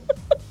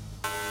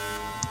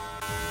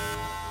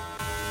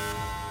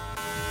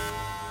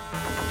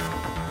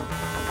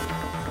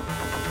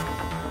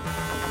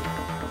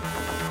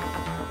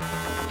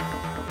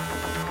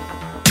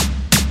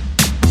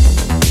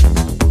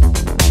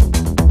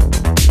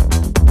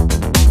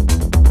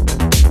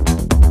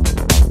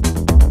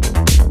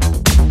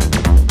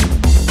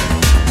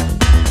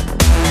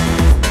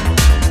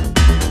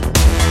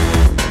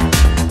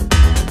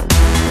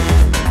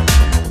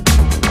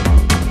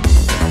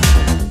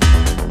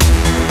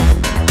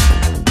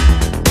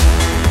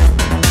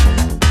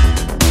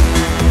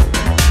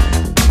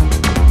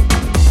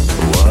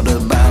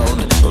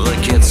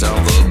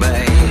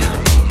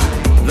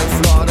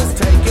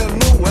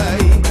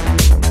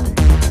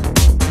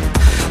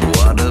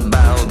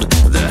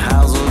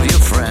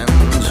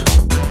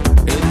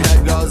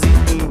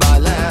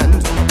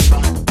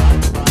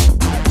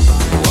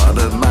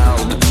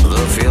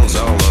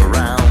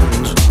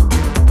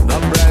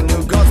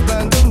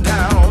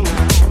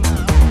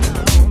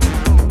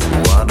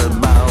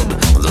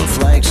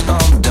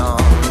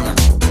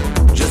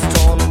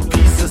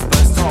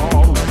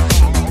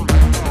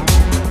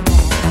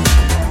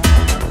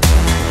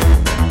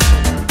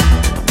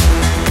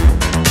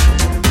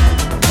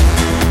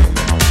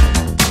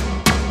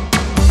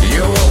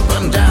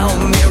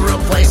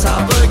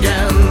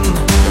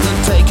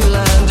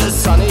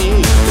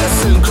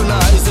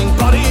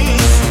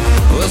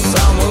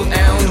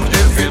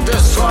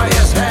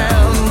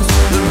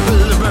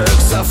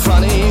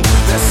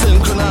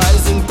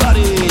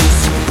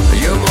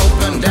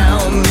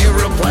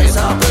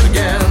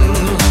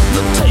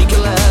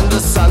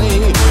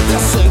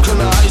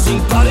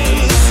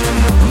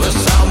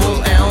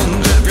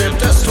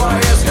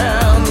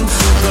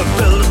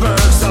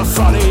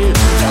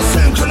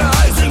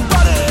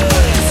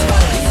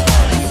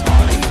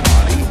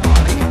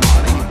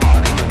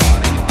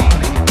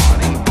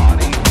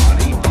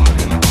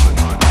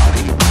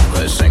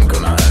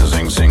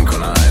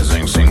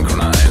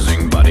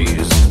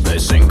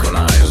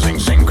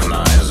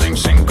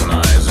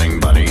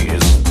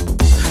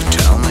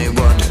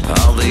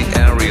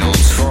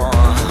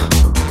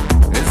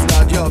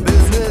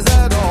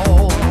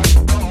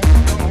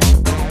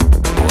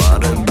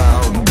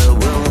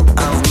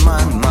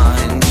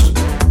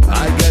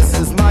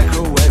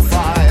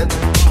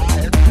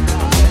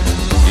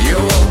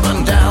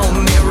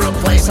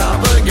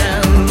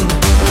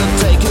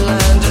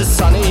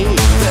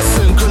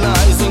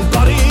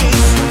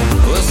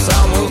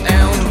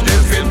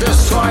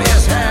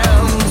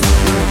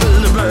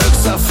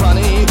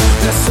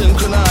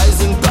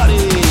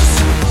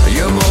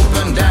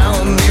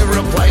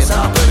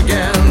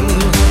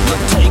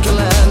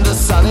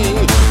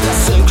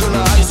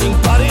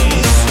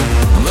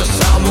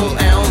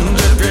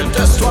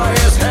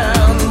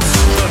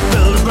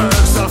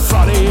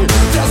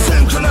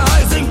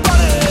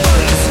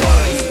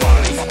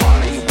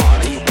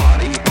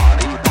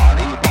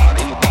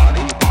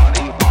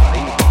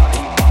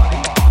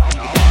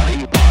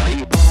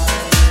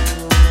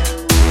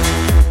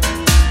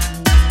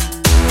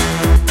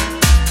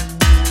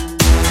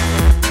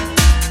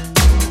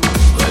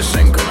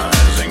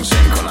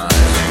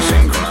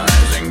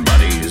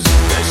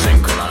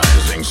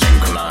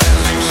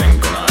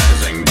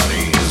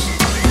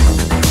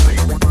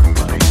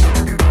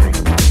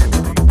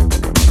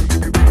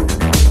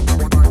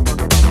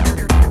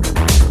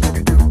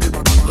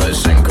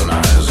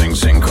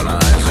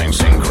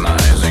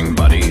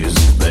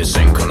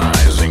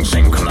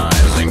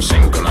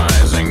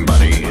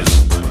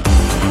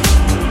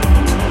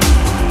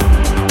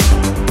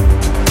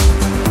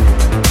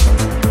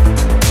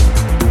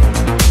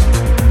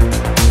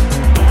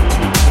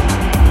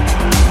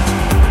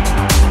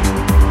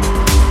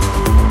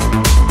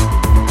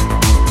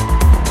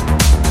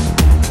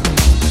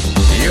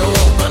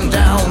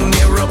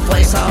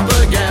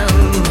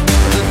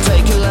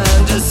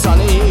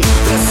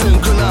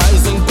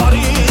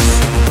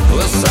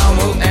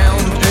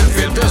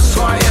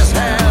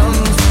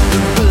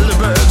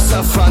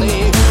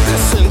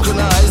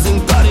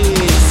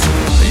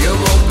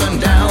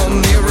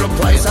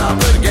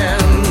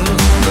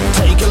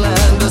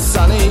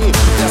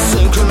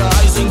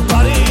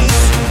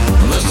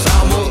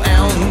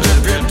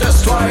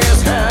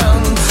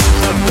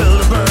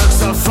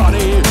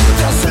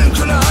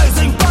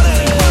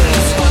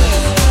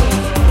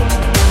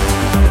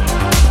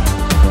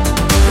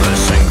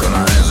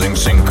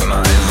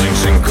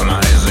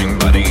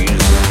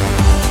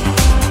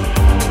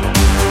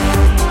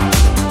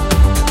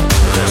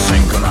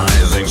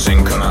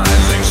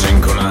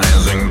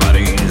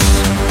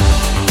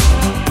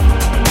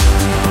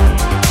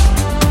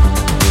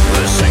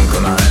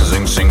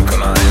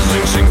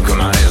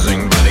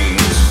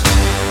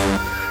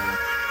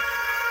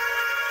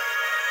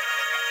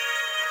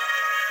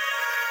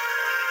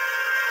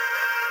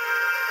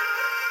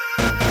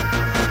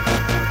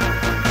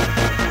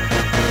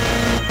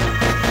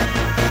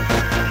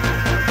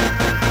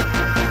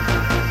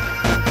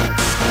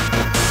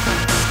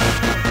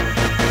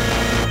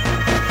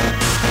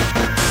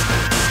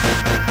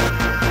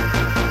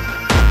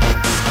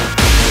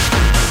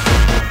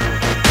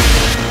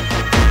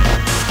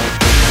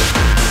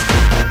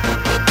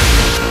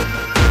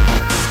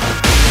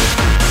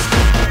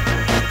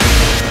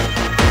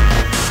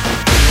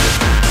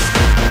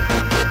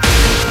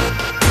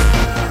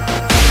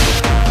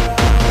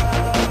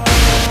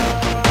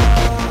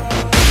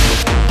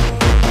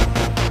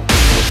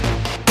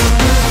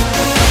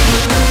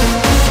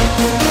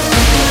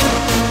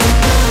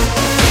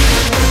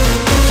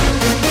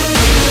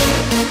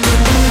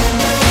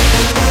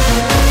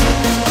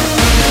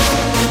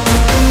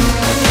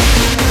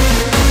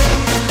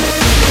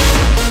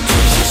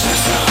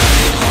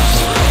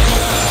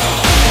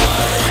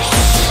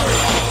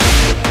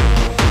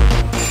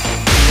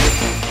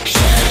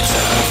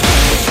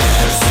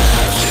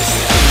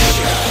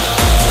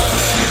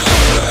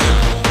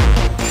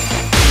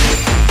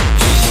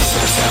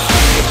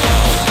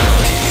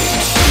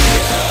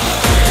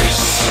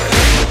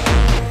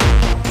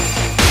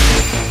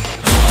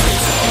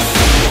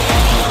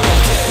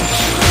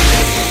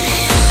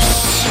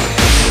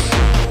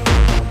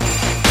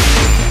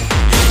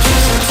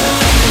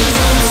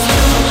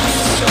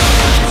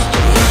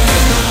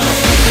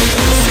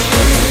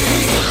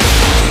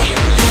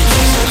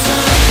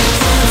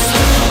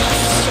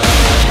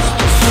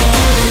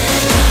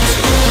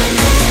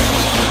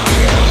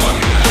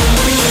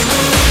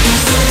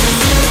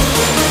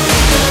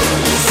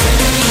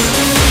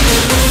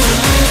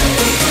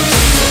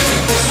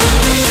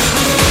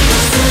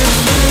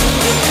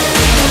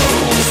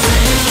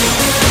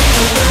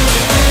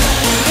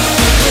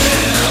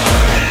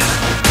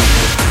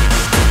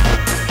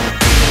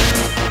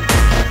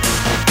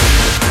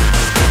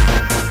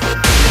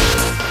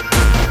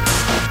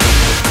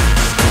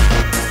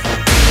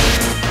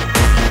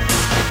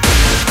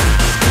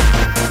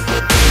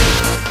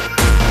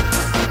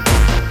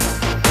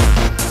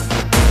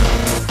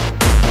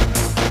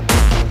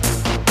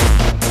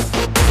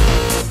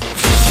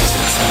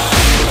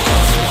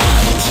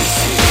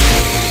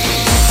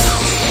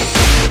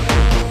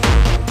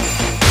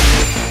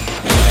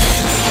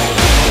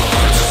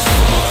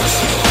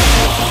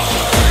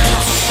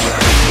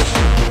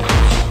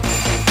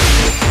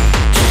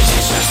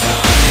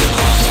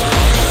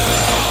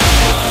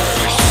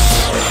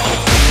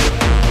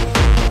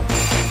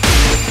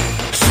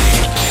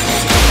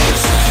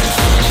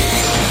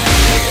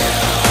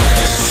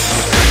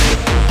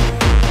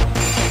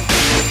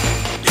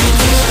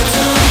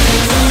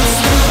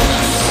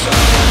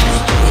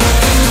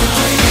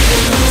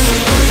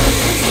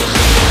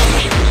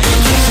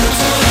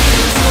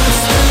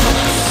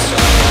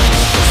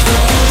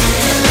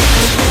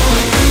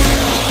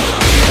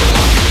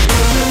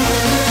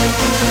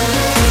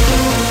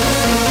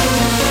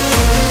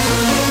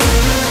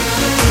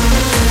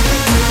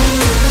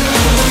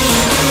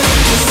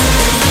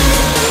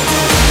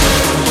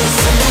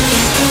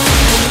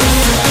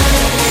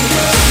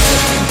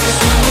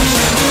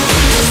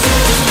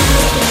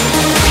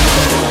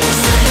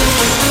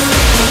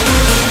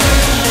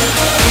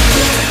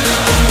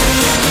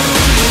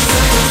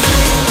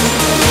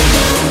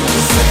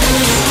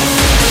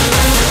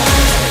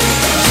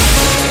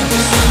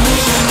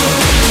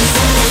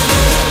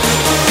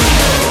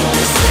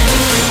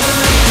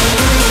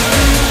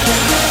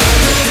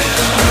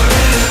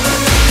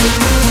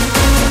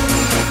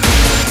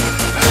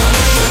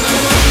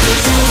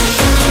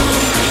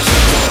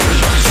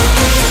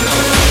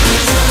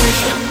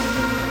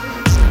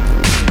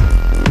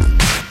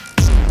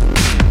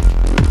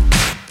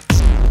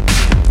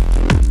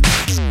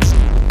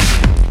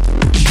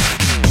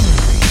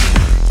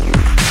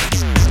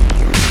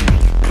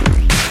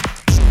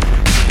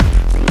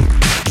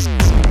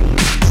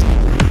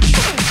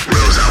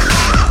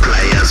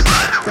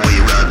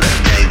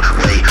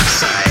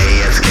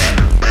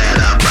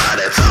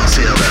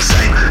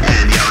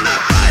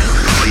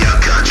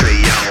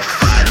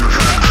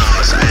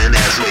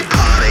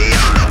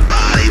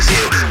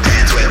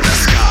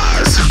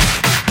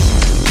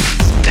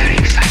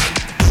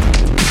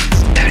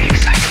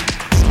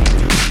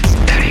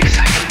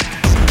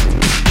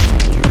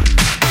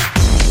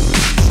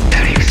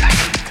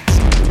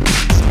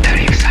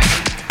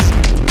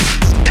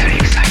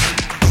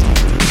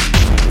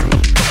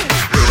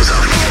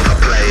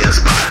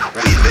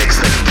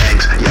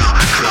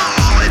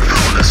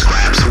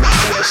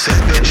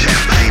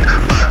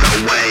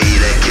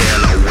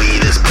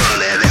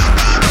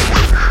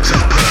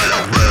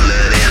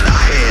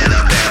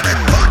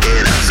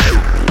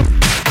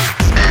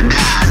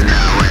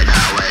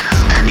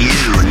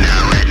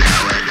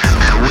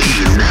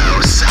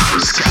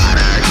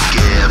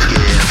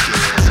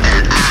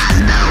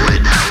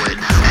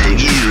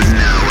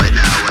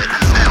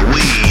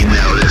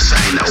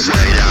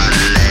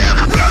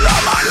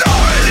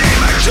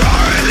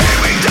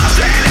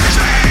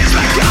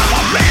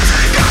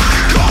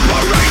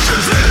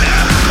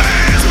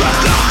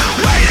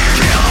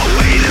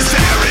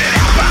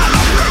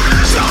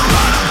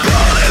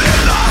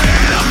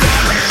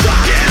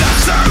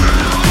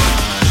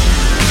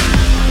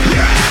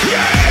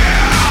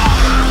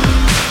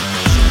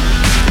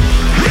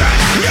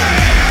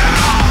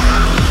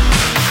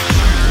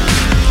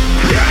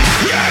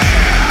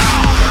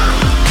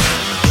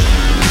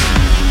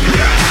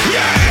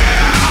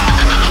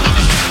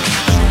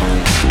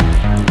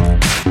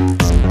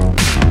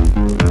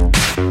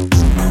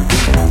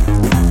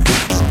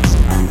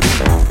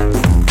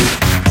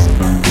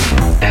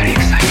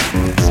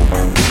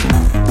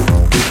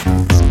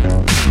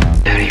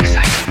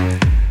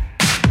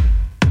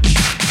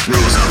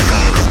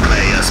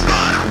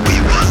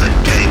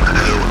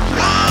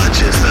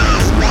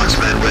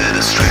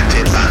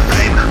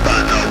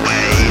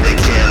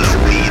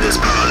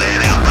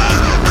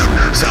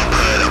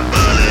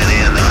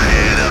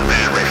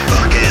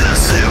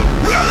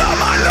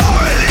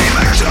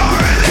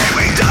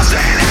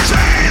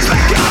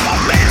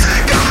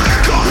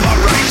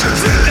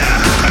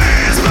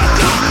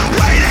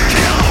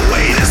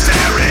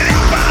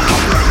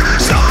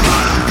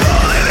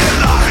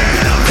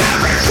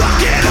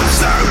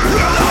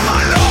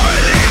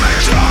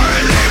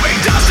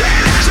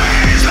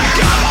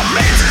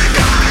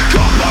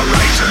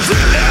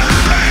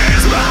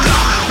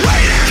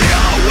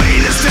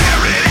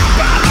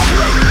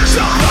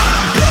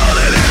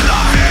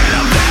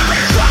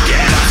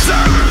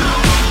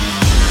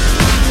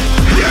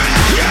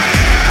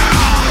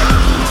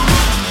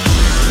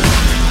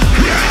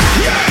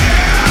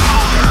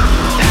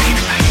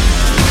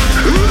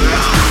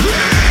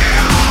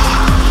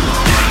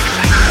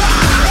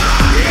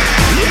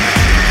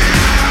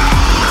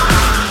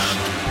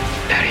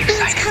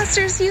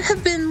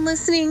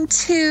 listening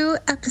to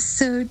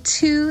episode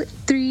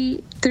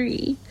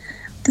 233.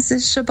 This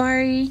is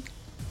Shabari.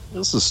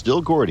 This is still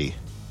Gordy.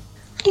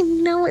 I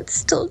know it's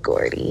still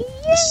Gordy.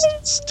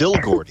 It's still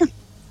Gordy.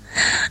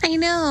 I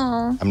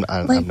know. I'm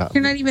not.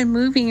 You're not even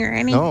moving or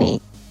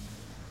anything. No.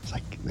 It's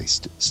like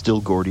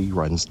still Gordy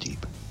runs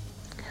deep.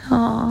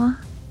 Aw.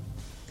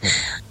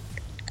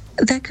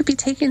 That could be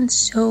taken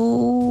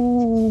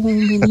so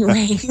many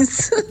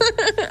ways.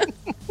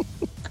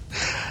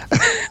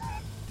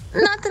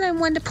 Not that I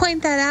wanted to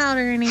point that out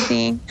or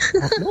anything.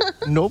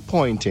 No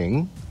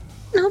pointing.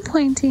 No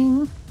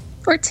pointing.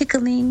 Or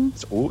tickling.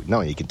 Oh,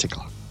 no, you can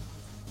tickle.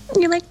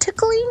 You like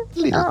tickling?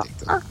 Little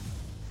tickle.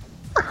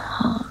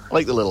 I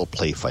like the little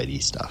play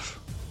fighty stuff.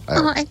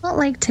 I don't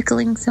like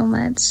tickling so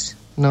much.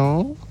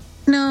 No?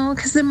 No,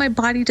 because then my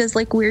body does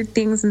like weird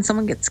things and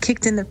someone gets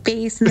kicked in the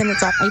face and then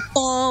it's all my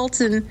fault.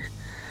 And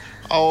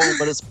oh,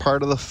 but it's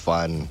part of the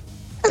fun.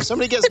 If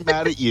somebody gets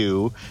mad at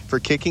you for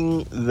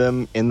kicking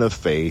them in the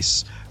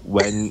face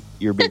when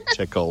you're being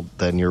tickled,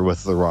 then you're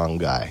with the wrong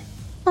guy.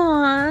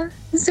 Aw,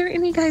 is there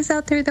any guys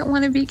out there that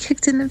want to be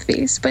kicked in the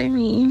face by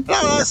me? No,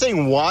 I'm not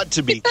saying want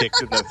to be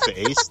kicked in the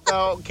face.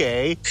 No,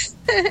 okay.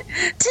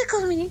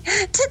 Tickle me,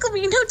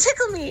 no,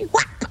 tickle me.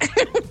 Whap.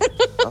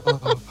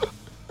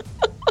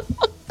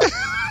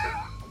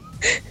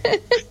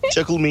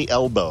 Tickle me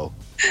elbow.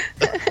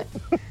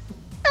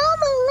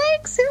 Elmo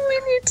likes it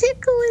when you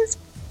tickle his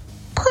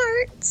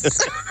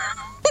parts.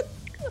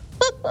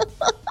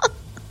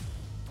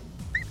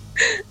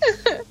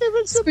 If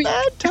it's a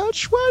bad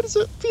touch, why does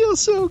it feel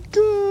so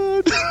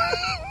good?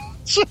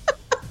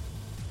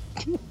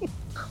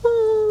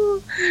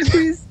 Oh,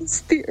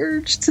 resist the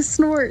urge to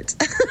snort.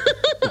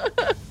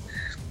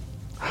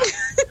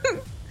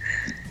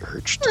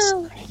 Urge to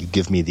snort. You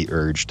give me the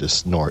urge to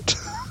snort.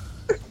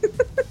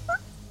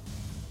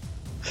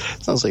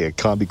 Sounds like a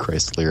Combi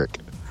Christ lyric.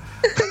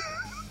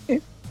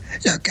 You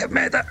give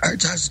me the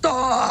urge to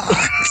snort.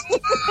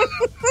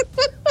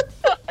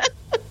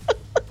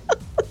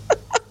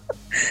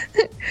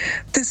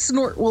 The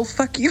snort will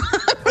fuck you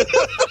up.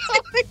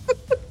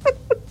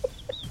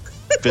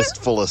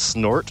 Fistful of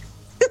snort.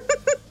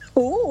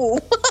 Oh.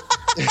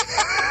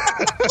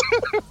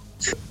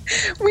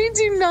 We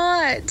do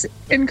not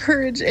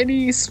encourage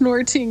any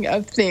snorting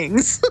of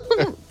things.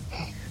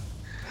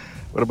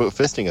 What about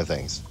fisting of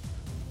things?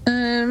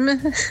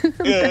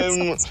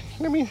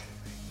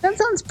 That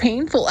sounds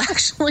painful,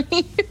 actually.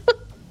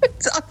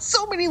 It's on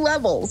so many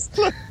levels.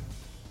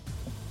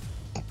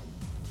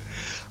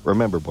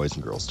 Remember, boys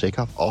and girls, take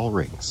off all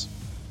rings.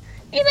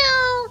 You know,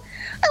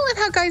 I love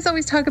how guys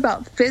always talk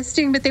about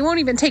fisting, but they won't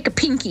even take a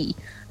pinky.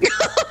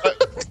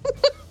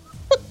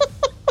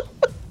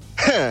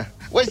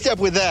 What's up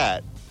with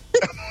that?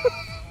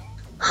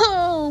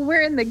 Oh,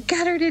 we're in the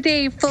gutter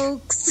today,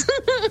 folks.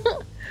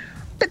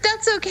 But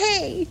that's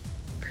okay.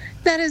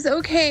 That is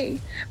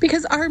okay.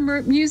 Because our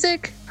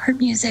music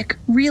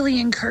really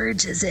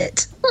encourages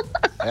it.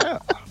 Yeah.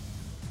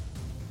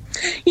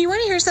 You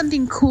want to hear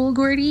something cool,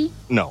 Gordy?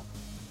 No.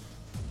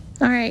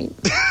 All right.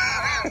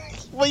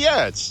 Well,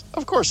 yes.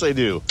 Of course I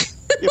do.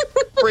 You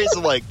phrase it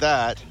like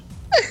that.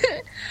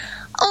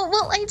 Oh,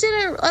 well, I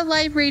did a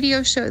live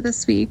radio show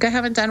this week. I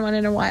haven't done one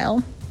in a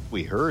while.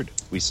 We heard.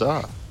 We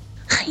saw.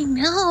 I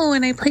know,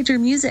 and I played your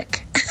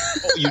music.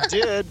 Oh, you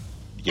did?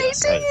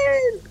 Yes. I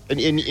did.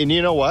 And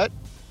you know what?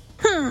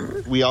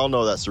 We all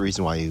know that's the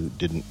reason why you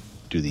didn't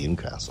do the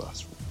Oontzcast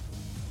last week.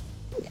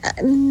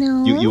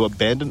 No. You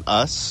abandoned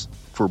us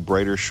for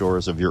brighter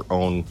shores of your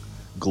own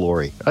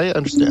glory. I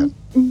understand.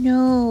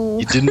 No.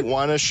 You didn't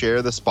want to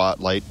share the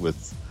spotlight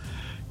with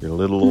your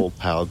little old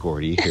pal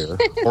Gordy here.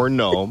 Or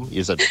Gnome.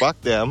 You said,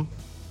 fuck them.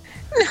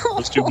 No.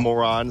 Those two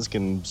morons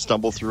can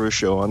stumble through a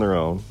show on their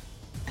own.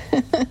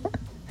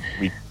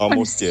 We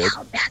almost did.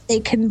 How bad they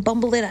can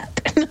bumble it up.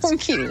 No, I'm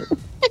kidding.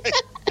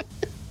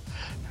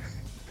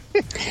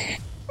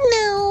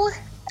 No,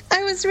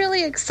 I was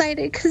really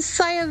excited because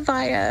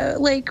Sayavaya,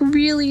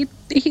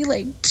 he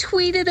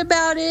tweeted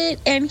about it,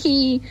 and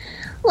he,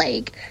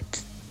 I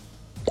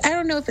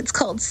don't know if it's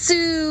called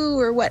Sue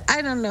or what.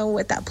 I don't know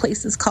what that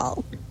place is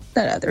called,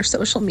 that other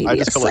social media I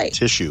just call site. it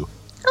Tissue.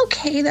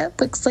 Okay,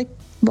 that looks like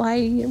why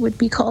it would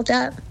be called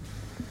that.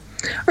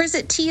 Or is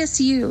it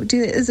TSU?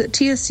 Is it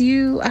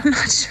TSU? I'm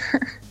not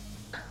sure.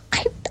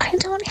 I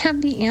don't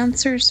have the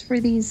answers for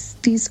these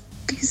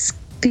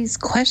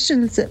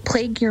questions that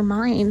plague your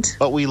mind.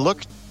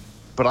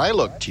 But I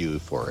looked to you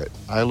for it.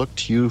 I looked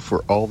to you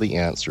for all the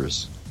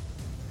answers.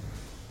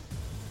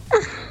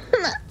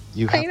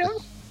 You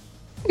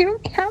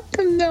don't have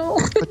them, though.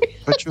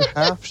 but you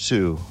have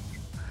to.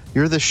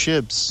 You're the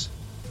shibs.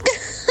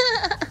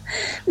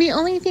 The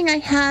only thing I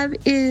have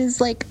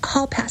is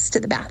hall pass to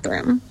the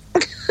bathroom.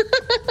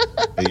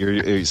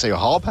 You say a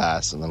hall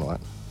pass, and then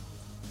what?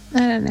 I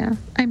don't know.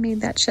 I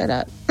made that shit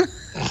up.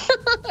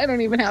 I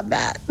don't even have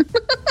that.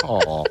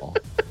 Oh.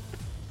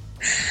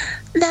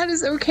 That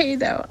is okay,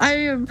 though. I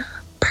am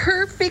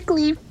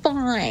perfectly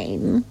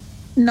fine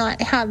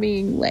not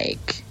having,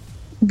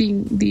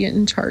 being the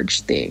in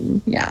charge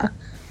thing. Yeah.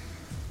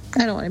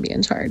 I don't want to be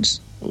in charge.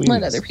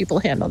 Let other people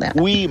handle that.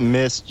 We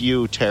missed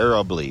you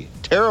terribly.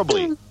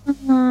 Terribly.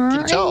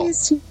 I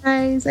missed you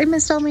guys. I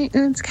missed all my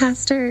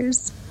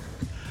Oontzcasters.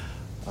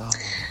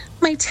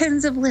 My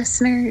tens of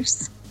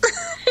listeners.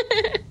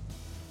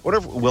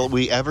 Will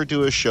we ever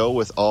do a show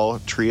with all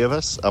three of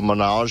us? A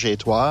menage a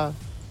trois?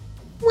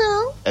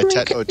 Well, we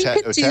could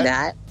do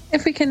that.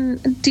 If we can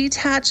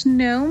detach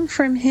Gnome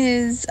from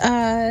his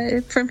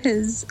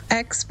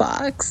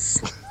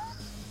Xbox.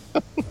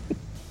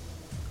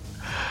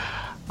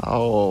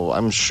 Oh,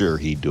 I'm sure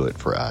he'd do it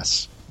for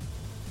us.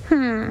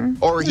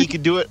 Or he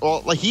could do it.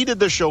 Well, like he did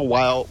the show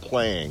while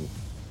playing.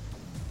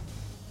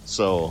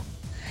 So.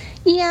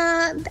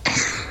 Yeah.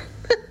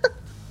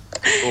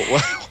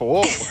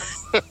 Whoa.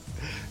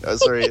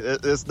 Sorry,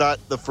 it's not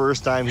the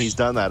first time he's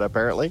done that.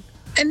 Apparently.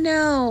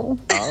 No.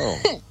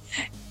 Oh.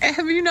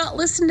 Have you not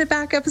listened to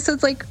back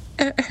episodes? Like,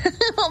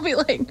 I'll be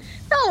like,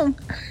 no.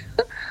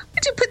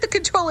 Would you put the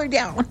controller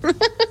down? I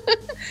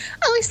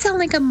always sound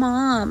like a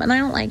mom, and I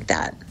don't like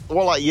that.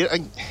 Well, you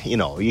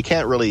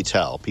can't really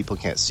tell. People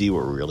can't see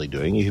what we're really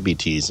doing. You could be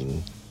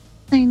teasing.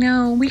 I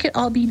know. We could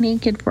all be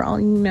naked for all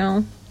you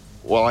know.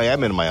 Well, I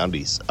am in my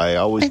undies. I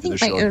think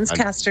my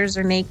Oontzcasters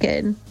are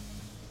naked.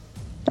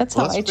 That's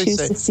how I choose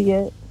to see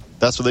it.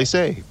 That's what they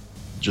say.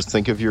 Just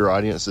think of your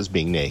audience as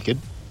being naked.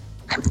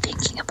 I'm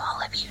thinking of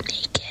all of you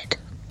naked.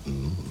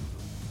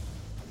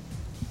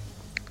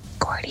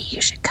 Gordy,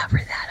 you should cover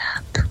that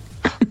up.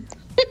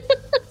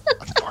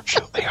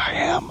 Unfortunately, I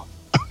am.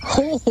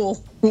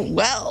 Oh,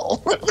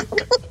 well.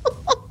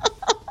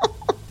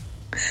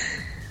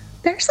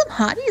 There's some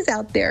hotties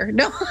out there.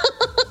 No.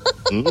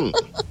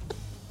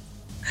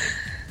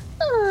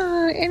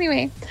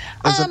 Anyway.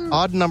 There's an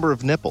odd number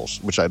of nipples,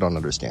 which I don't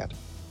understand.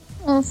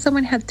 Well,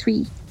 someone had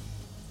 3.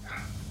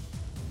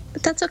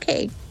 But that's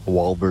okay. A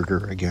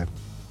Wahlburger again.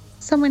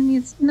 Someone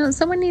needs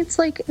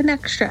like an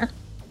extra.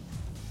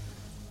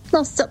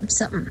 Well,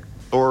 something.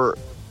 Or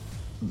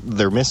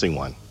they're missing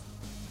one.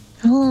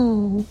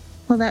 Oh,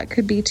 well, that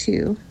could be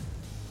too.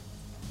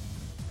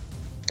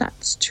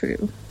 That's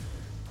true.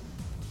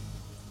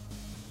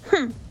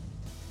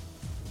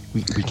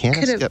 We can't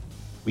escape.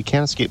 We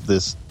can't escape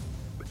this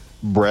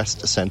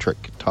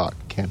breast-centric talk,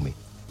 can we?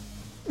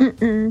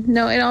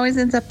 No, it always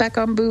ends up back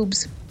on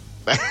boobs.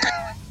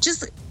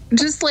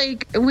 Just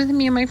like with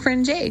me and my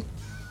friend Jay,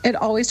 it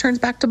always turns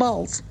back to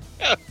balls.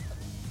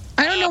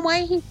 I don't know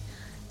why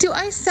do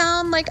I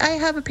sound like I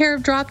have a pair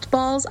of dropped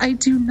balls? I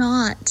do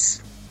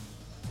not.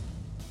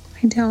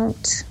 I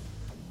don't.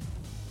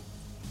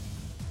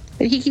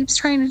 But he keeps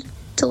trying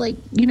to like,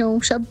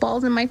 shove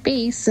balls in my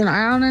face, and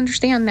I don't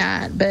understand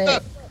that.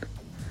 But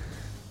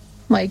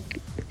like,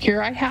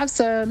 here I have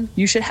some.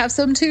 You should have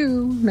some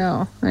too.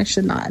 No, I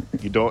should not.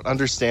 You don't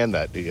understand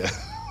that, do you?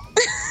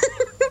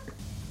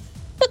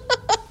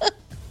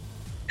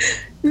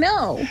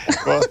 No,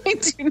 well, I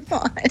do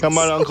not. Come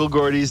on Uncle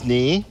Gordy's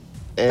knee,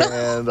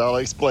 and I'll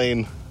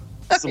explain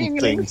some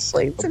things.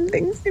 Explain some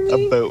things to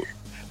me about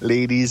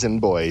ladies and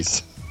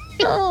boys.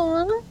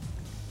 Oh,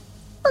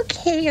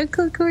 okay,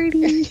 Uncle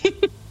Gordy.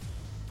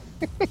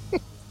 We're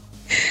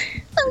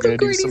going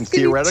to do some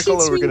theoretical,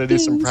 or we're going to do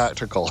some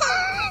practical?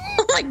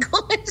 Oh my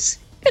gosh.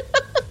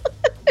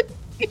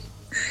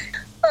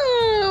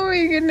 Oh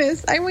my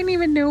goodness. I wouldn't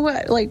even know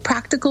what like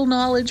practical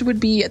knowledge would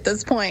be at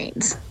this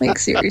point. Like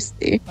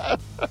seriously.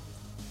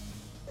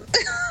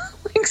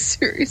 Like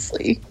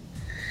seriously.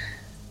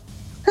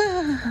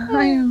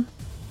 I'm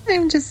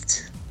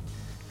just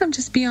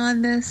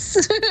beyond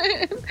this.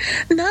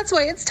 And that's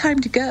why it's time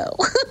to go.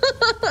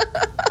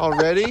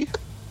 Already?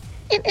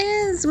 It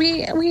is.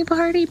 We've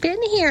already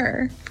been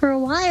here for a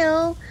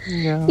while.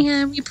 Yeah.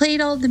 And we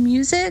played all the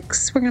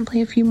musics. We're going to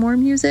play a few more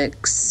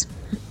musics.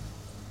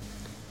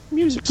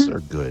 Musics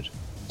are good.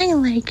 I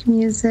like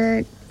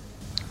music.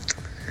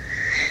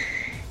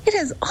 It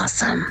is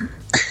awesome.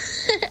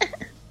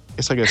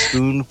 It's like a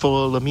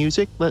spoonful of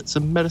music. Let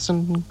some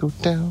medicine go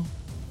down.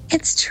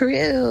 It's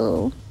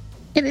true.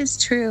 It is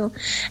true.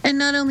 And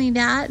not only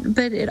that,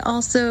 but it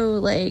also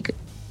like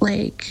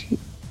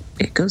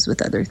it goes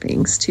with other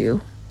things too.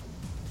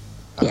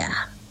 Yeah.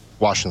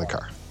 Washing the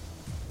car.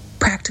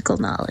 Practical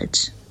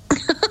knowledge.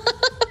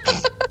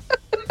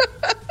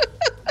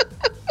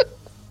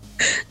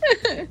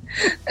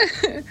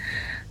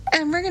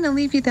 And we're going to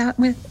leave you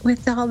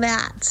with all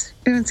that.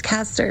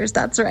 Oontzcasters,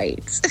 that's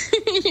right.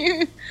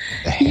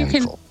 A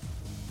handful.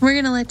 We're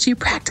going to let you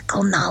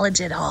practical knowledge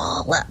it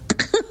all up.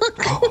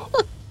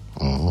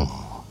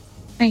 Oh.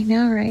 I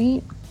know,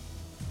 right?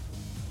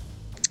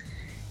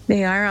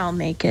 They are all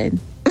naked.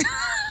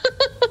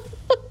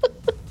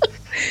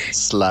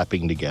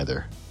 Slapping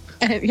together.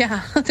 And,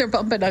 yeah, they're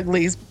bumping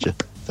uglies.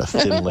 Just a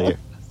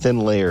thin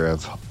layer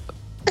of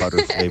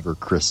butter flavor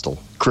Crisco.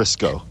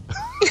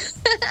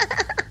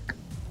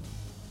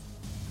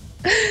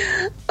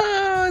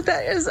 Oh,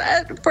 that is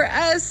it for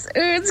us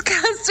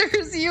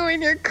Oontzcasters, you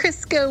and your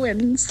Crisco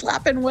and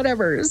slapping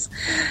whatevers.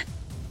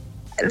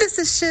 This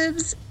is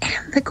Shibs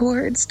and the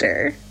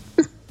Gourdster.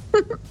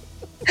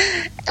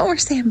 And we're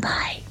saying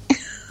bye.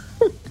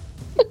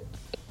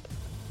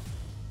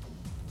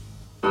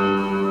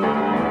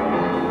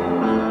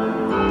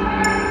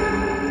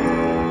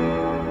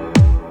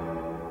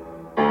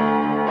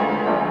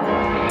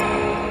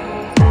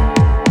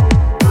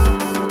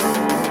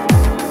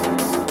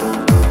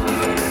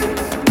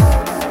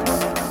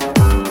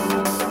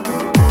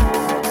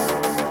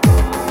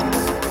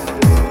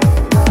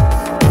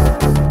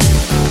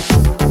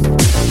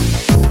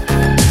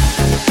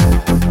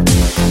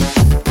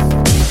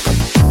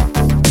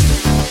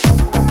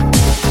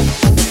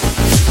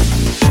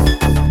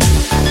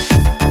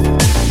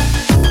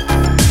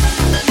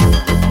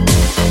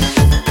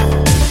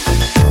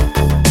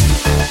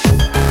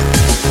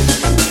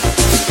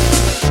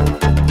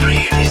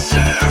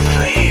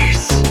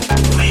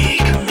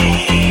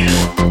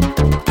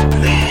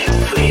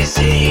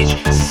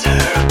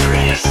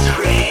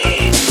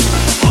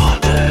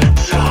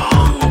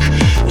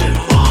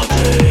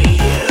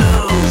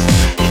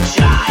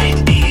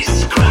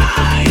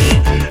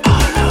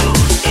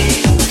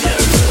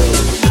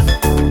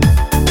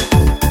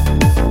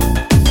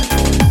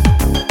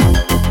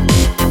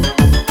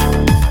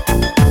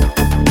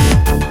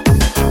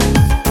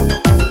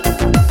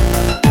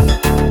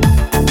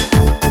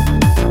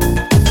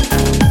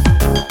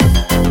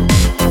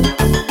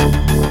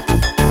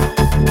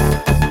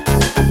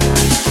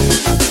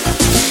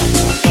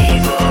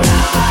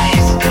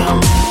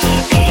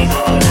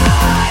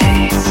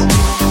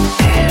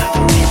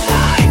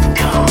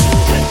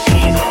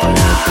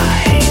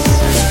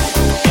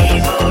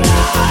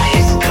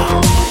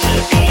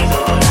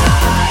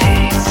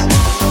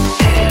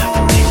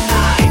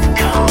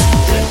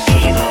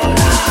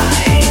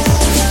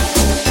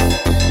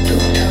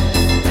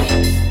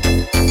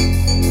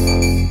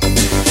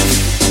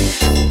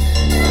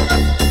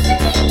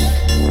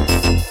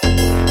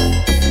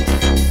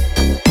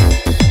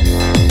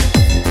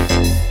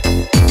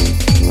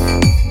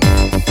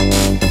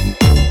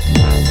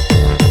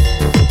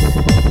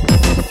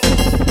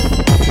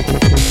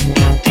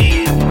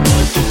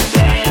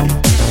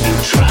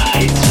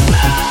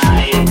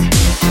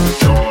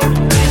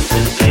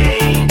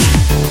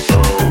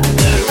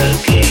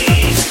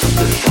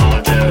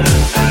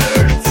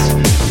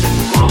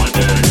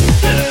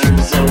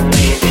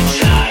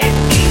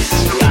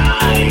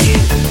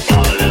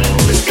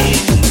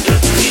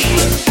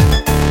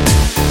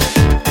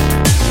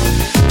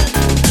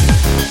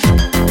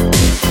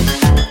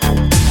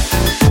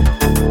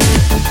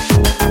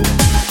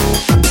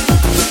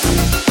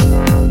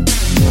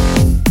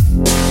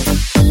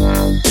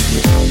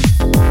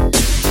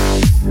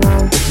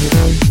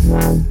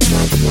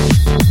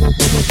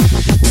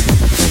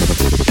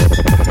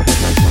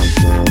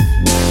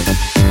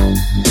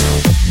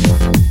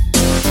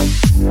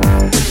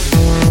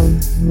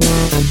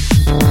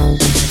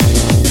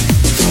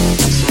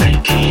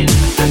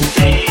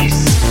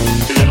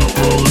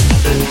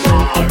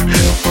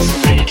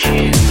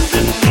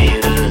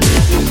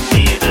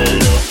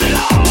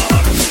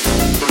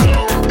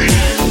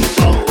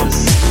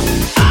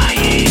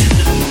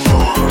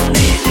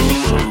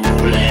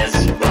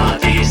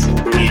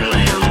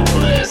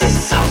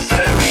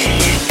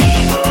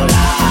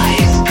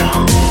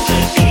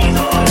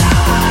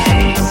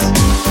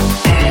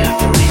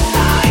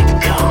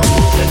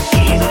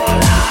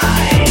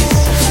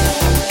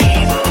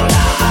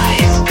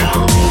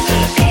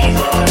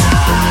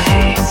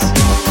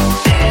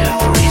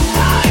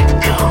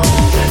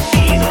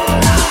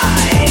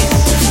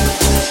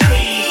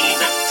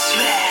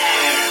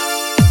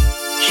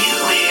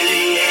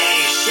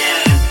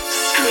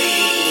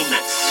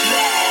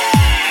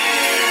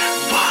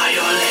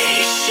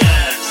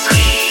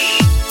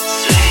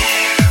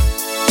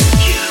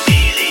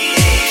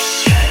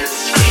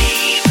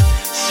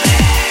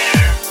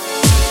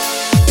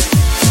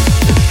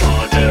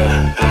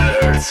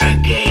 hurts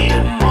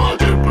again,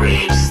 mother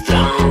breaks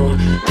down.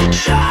 The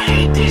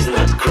child is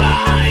not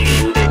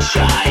crying, the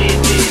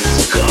child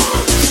is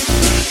gone.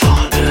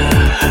 Father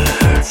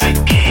hurts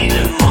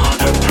again,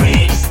 mother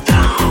breaks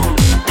down.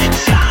 The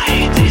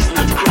child is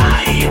not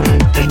crying,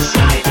 the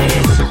child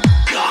is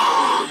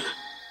gone.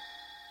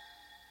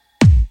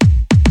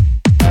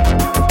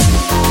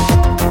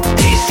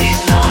 This is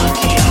not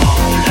your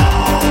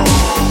love.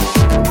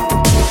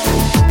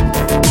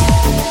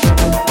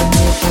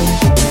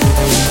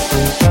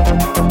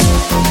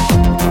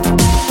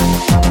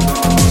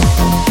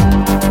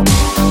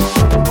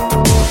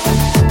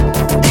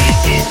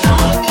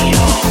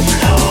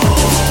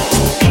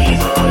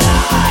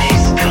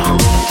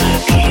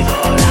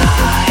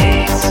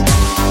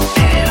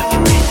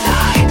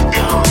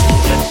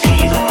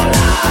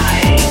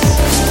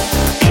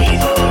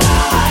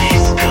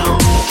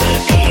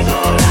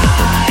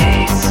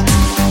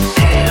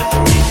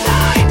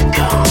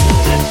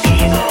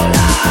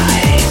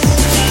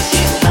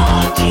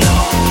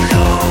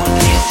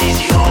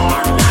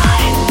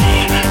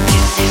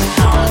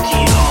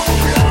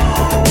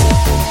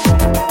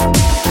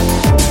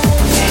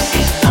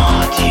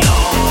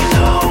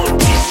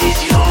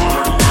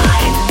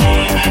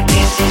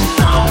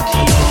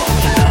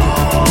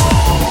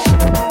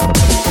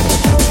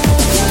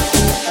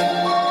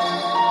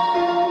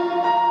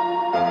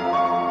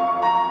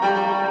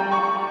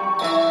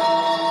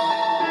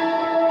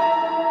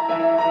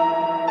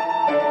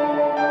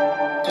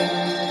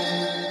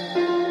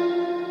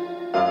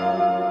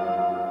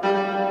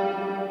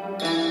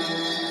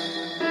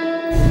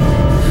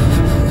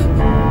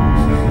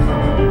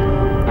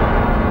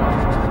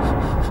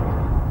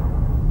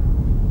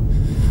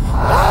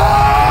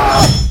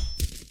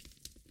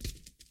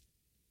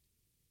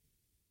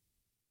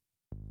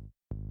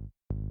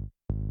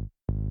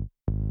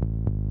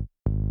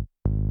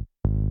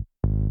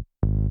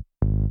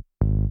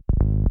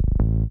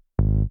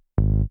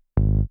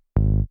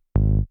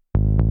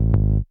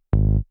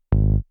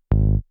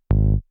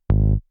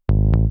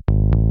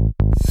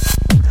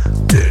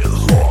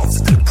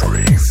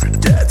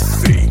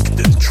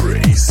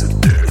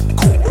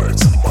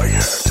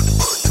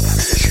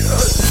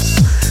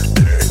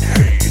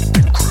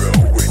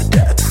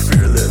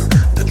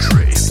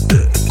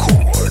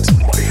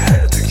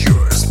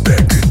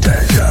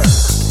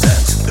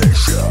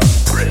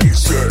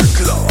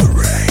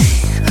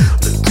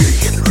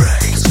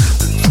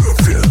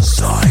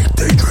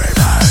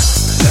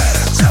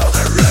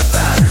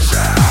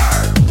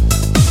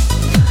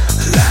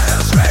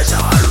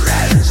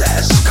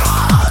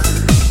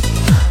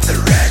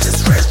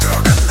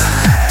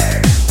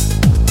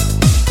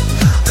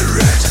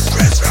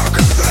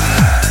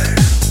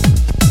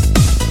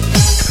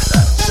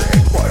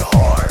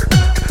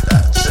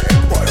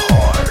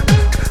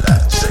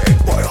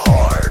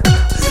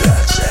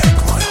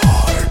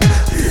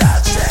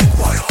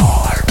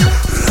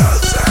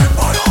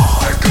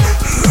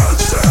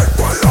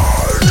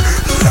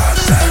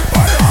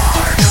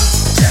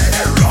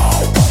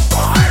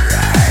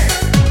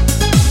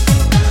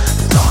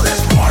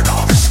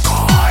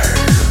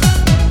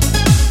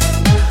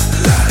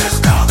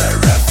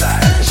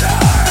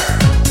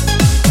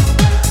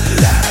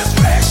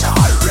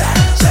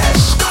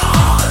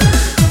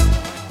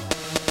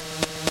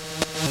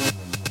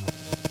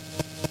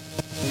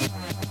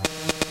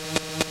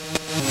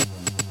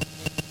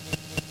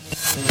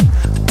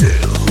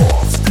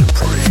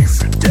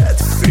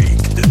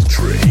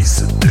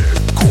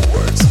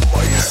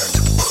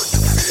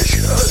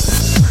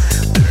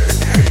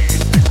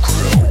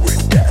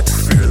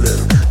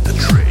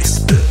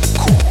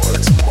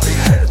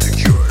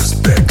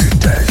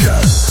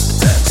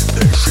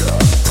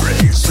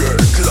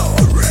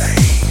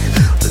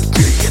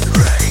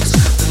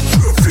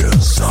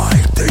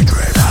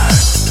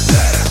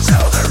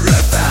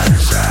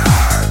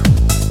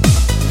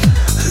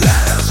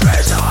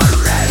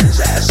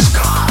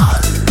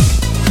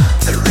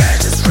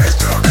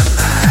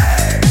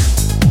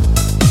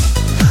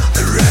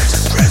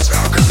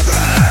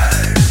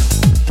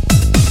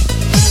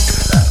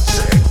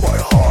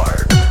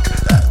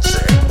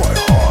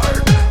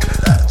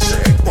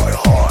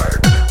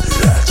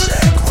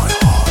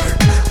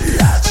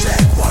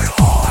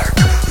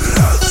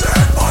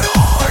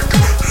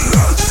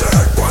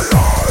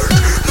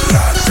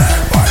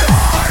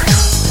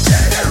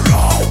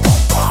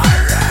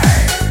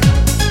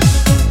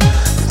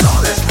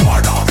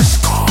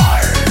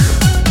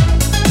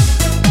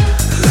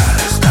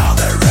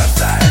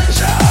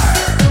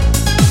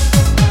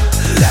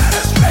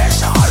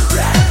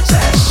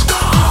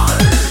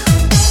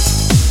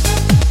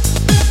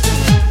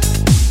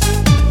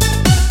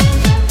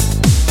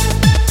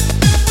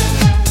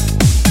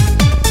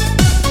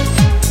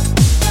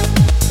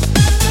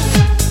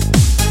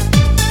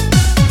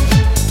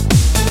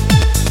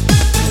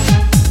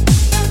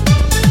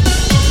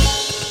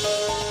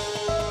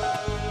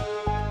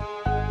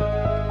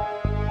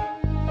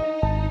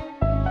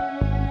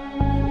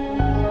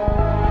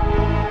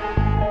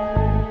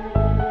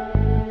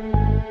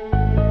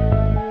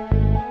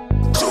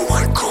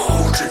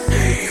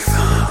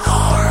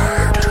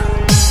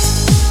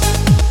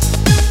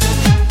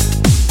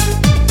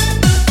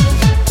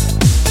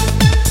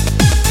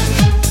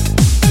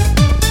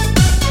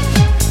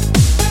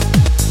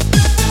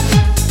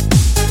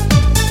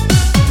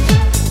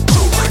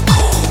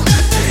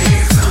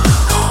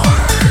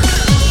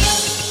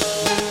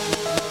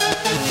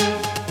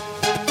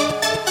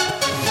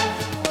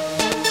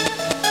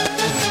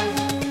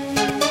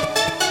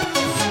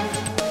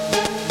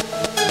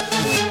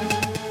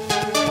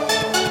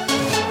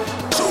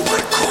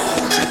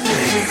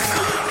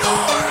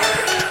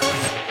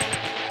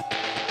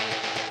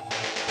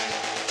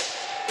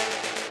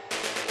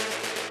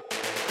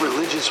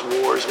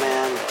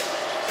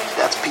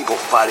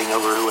 fighting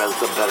over who has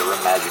the better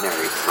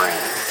imaginary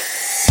friend.